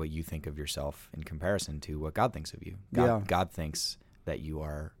doesn't matter what you think of yourself in comparison to what God thinks of you. God thinks that you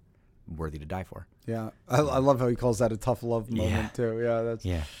are worthy to die for. Yeah, I love how he calls that a tough love moment too.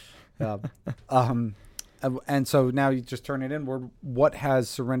 Yeah, and so now you just turn it inward. What has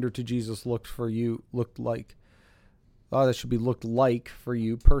surrender to Jesus looked like? Oh, that should be looked like for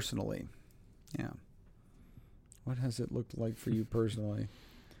you personally. Yeah. What has it looked like for you personally?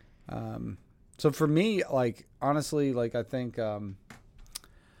 So for me, honestly, I think, for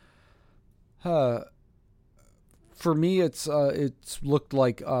me, it's looked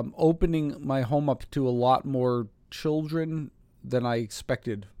like opening my home up to a lot more children than I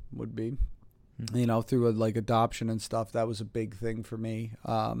expected would be. Through adoption and stuff. That was a big thing for me.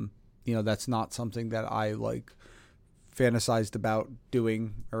 That's not something that I fantasized about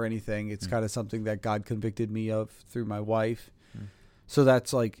doing or anything. It's kind of something that God convicted me of through my wife. So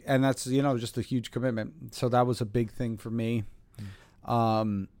that's and that's, just a huge commitment. So that was a big thing for me.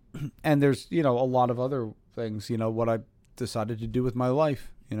 And there's, a lot of other things, what I decided to do with my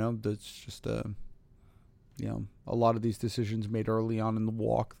life, that's just, a lot of these decisions made early on in the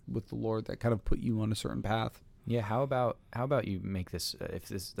walk with the Lord that kind of put you on a certain path. Yeah. How about you make this, if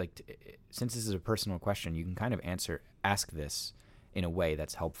this since this is a personal question, you can kind of ask this in a way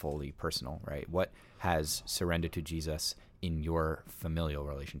that's helpfully personal, right? What has surrender to Jesus in your familial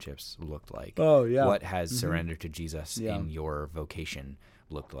relationships looked like? Oh, yeah. What has surrender to Jesus in your vocation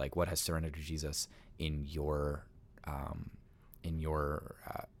looked like? What has surrender to Jesus in your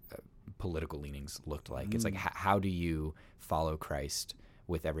political leanings looked like? It's how do you follow Christ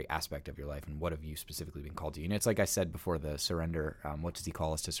with every aspect of your life, and what have you specifically been called to? It's like I said before, the surrender, what does he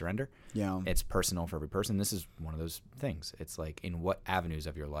call us to surrender? Yeah. It's personal for every person. This is one of those things. It's in what avenues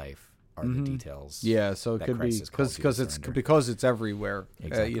of your life are the details? Yeah, so it could be because it's everywhere.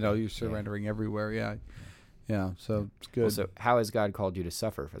 Exactly. You're surrendering everywhere. Yeah. So it's good. Also, how has God called you to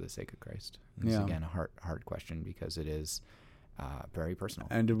suffer for the sake of Christ? This is again a hard question, because it is very personal.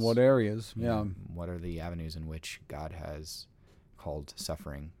 And in what areas? Yeah. What are the avenues in which God has called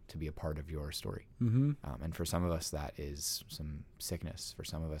suffering to be a part of your story? And for some of us, that is some sickness. For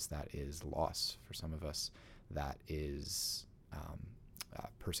some of us, that is loss. For some of us, that is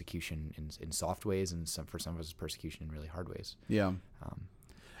persecution in soft ways, and for some of us, persecution in really hard ways. Yeah.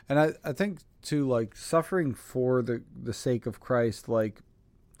 And I think too, suffering for the sake of Christ, it's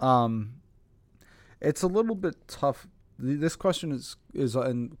a little bit tough. This question is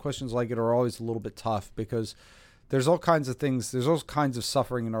and questions like it are always a little bit tough, because there's all kinds of things, there's all kinds of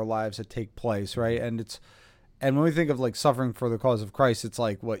suffering in our lives that take place, right? And when we think of suffering for the cause of Christ, it's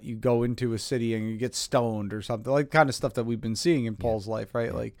what you go into a city and you get stoned or something, kind of stuff that we've been seeing in Paul's life,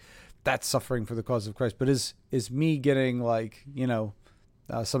 right? That's suffering for the cause of Christ. But is me getting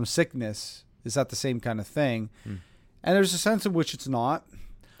some sickness, is that the same kind of thing? And there's a sense in which it's not.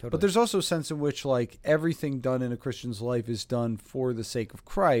 Totally. But there's also a sense in which everything done in a Christian's life is done for the sake of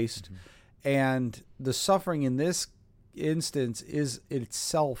Christ. And the suffering in this instance is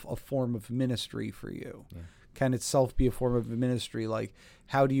itself a form of ministry for you. Can itself be a form of ministry?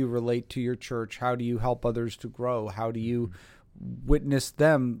 How do you relate to your church? How do you help others to grow? How do you witness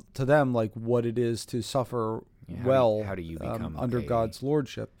to them what it is to suffer how do you become under God's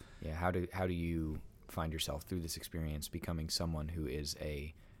lordship? Yeah. How do you find yourself through this experience becoming someone who is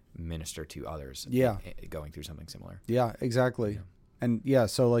a minister to others? Going through something similar. Yeah, exactly. And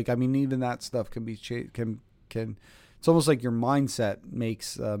so even that stuff can be can it's almost like your mindset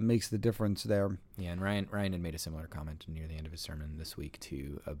makes the difference there. Yeah, and Ryan had made a similar comment near the end of his sermon this week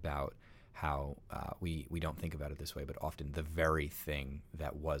too, about how we don't think about it this way, but often the very thing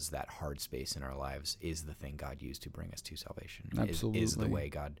that was that hard space in our lives is the thing God used to bring us to salvation. Absolutely. Is the way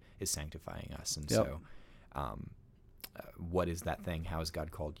God is sanctifying us. And Yep. so what is that thing? How has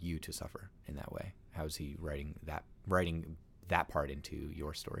God called you to suffer in that way? How is he writing that part into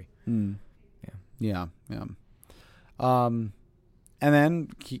your story? Yeah. And then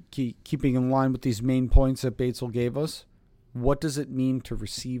keeping in line with these main points that Batesel gave us, what does it mean to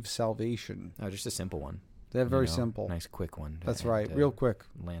receive salvation? Oh, just a simple one. They're very simple. Nice quick one. That's right. Real quick.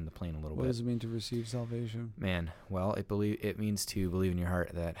 Land the plane a little What bit. does it mean to receive salvation? Man, well, it means to believe in your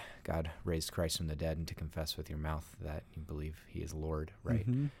heart that God raised Christ from the dead, and to confess with your mouth that you believe he is Lord, right?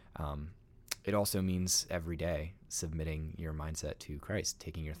 Mm-hmm. It also means every day submitting your mindset to Christ,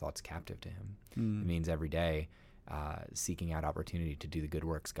 taking your thoughts captive to him. It means every day seeking out opportunity to do the good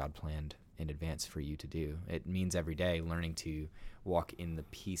works God planned in advance for you to do. It means every day learning to walk in the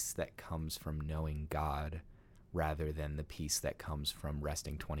peace that comes from knowing God rather than the peace that comes from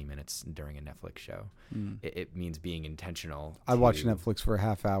resting 20 minutes during a Netflix show. It means being intentional. I watch Netflix for a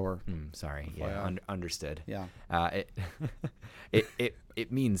half hour. Sorry. Yeah. Understood. Yeah. It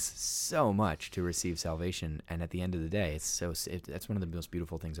means so much to receive salvation, and at the end of the day, that's one of the most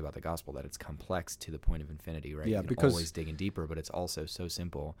beautiful things about the gospel, that it's complex to the point of infinity, right? Yeah, you can because always dig in deeper, but it's also so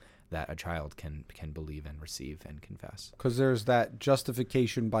simple that a child can believe and receive and confess. Because there's that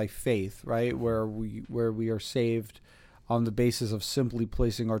justification by faith, right, where we are saved on the basis of simply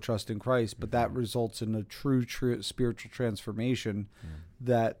placing our trust in Christ, but that results in a true spiritual transformation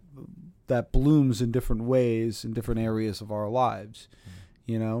that blooms in different ways in different areas of our lives.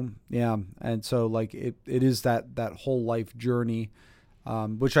 You know, yeah, and so like it is that whole life journey,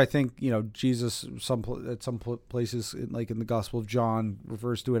 which I think, you know, Jesus at some places, like in the Gospel of John,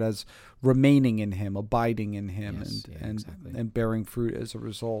 refers to it as remaining in him, abiding in him, and bearing fruit as a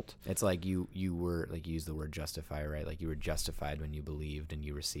result. It's like you were, like, you use the word justify, right? Like you were justified when you believed and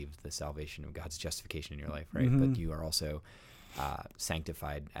you received the salvation of God's justification in your life, right? But you are also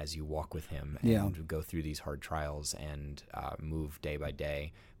sanctified as you walk with him and go through these hard trials and move day by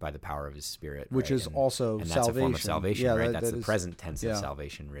day by the power of his Spirit, which is also and salvation. That's a form of salvation, right? That's the present tense of yeah.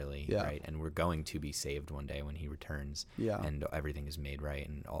 salvation, really, Yeah. right? And we're going to be saved one day when he returns, and everything is made right,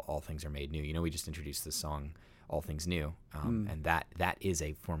 and all things are made new. You know, we just introduced the song All Things New, and that is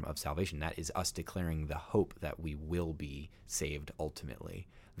a form of salvation. That is us declaring the hope that we will be saved ultimately,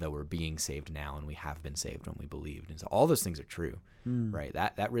 though we're being saved now, and we have been saved when we believed. And so all those things are true, right?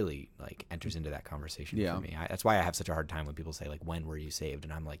 That really, like, enters into that conversation for me. That's why I have such a hard time when people say, like, when were you saved?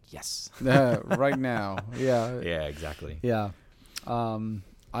 And I'm like, yes. Right now. Yeah. Yeah, exactly. Yeah.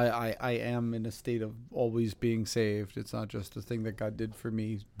 I am in a state of always being saved. It's not just a thing that God did for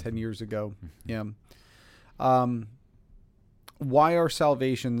me 10 years ago. Yeah. Why are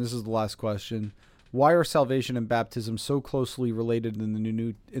salvation, this is the last question, why are salvation and baptism so closely related in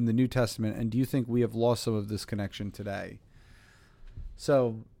the New Testament, and do you think we have lost some of this connection today?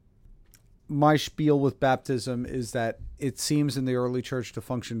 So my spiel with baptism is that it seems in the early church to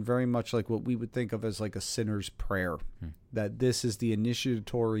function very much like what we would think of as like a sinner's prayer, that this is the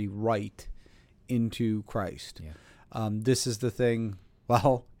initiatory rite into Christ. This is the thing.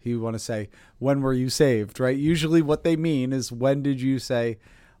 Well, you want to say, when were you saved, right? Usually what they mean is, when did you say,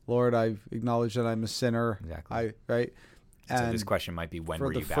 Lord, I acknowledge that I'm a sinner. Exactly. Right? And so this question might be, when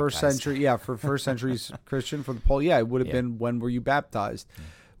were you baptized? For first century Christian, for the Paul, it would have been, when were you baptized?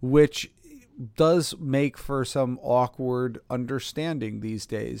 Which does make for some awkward understanding these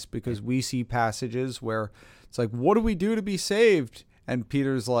days, because we see passages where it's like, what do we do to be saved? And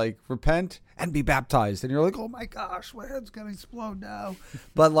Peter's like, repent and be baptized. And you're like, oh my gosh, my head's going to explode now.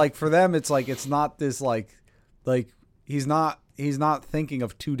 But like for them, it's like, it's not this like he's not thinking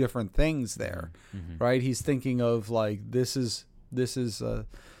of two different things there, right? He's thinking of like, this is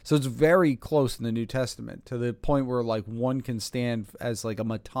so it's very close in the New Testament, to the point where like one can stand as like a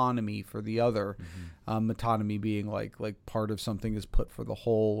metonymy for the other. Metonymy being like part of something is put for the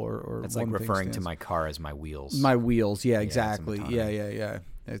whole, or it's like referring to my car as my wheels. My wheels, yeah, exactly. Yeah.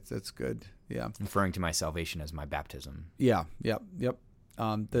 That's good. Yeah. Referring to my salvation as my baptism. Yeah. Yep.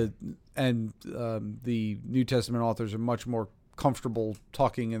 The New Testament authors are much more comfortable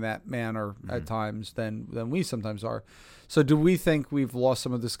talking in that manner at times than we sometimes are. So do we think we've lost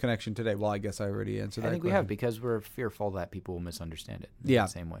some of this connection today? Well, I guess I already answered that. I think we have, because we're fearful that people will misunderstand it in the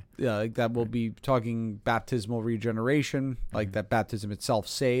same way. Yeah, like that we'll be talking baptismal regeneration, like that baptism itself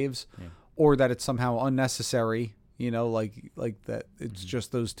saves, or that it's somehow unnecessary, you know, like that it's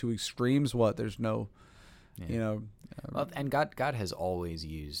just those two extremes. What, there's no, you know. Well, and God has always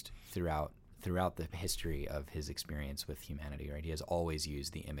used throughout throughout the history of his experience with humanity, right? He has always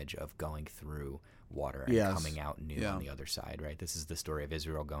used the image of going through water and coming out new on the other side, right? This is the story of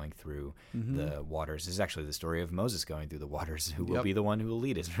Israel going through the waters. This is actually the story of Moses going through the waters, who will be the one who will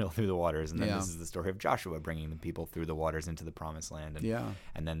lead Israel through the waters. And then this is the story of Joshua bringing the people through the waters into the promised land.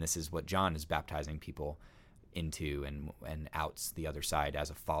 And then this is what John is baptizing people into and outs the other side as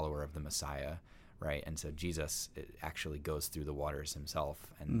a follower of the Messiah, right? And so Jesus actually goes through the waters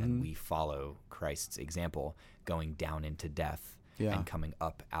himself, and we follow Christ's example, going down into death and coming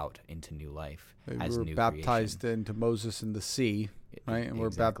up out into new life as new creation. We're baptized into Moses in the sea, right? And we're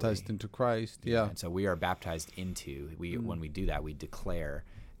baptized into Christ. And so we are baptized into, when we do that, we declare,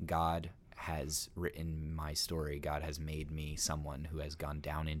 God has written my story. God has made me someone who has gone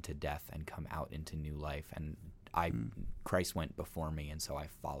down into death and come out into new life. And Christ went before me, and so I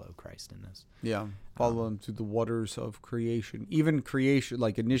follow Christ in this. Yeah, follow him through the waters of creation. Even creation,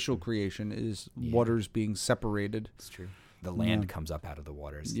 like initial creation, is waters being separated. It's true. The land comes up out of the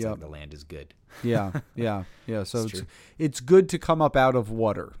waters. It's like the land is good. Yeah. So it's good to come up out of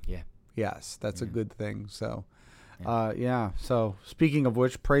water. Yeah. Yes, that's a good thing. So, So speaking of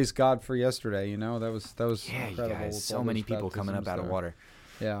which, praise God for yesterday. that was incredible. You guys, so many people coming up out of water.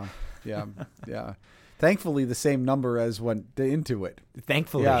 Yeah. Thankfully, the same number as went into it.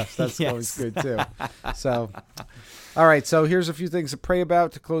 Thankfully. Yes, that's always good too. So, all right. So here's a few things to pray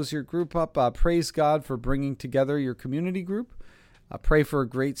about to close your group up. Praise God for bringing together your community group. Pray for a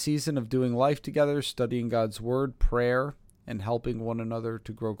great season of doing life together, studying God's word, prayer, and helping one another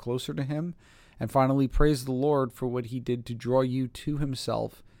to grow closer to him. And finally, praise the Lord for what he did to draw you to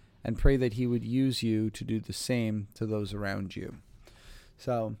himself, and pray that he would use you to do the same to those around you.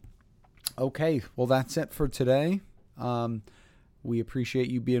 So, okay, well, that's it for today. We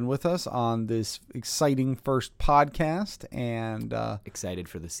appreciate you being with us on this exciting first podcast, and excited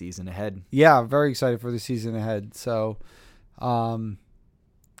for the season ahead. Yeah, very excited for the season ahead. So,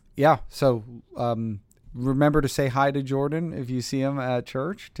 remember to say hi to Jordan if you see him at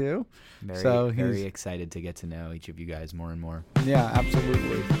church too. Very excited to get to know each of you guys more and more. Yeah,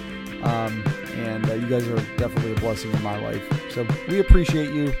 absolutely. And you guys are definitely a blessing in my life. So we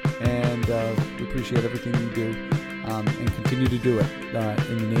appreciate you, and we appreciate everything you do, and continue to do it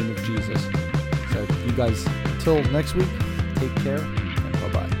in the name of Jesus. So you guys, until next week, take care.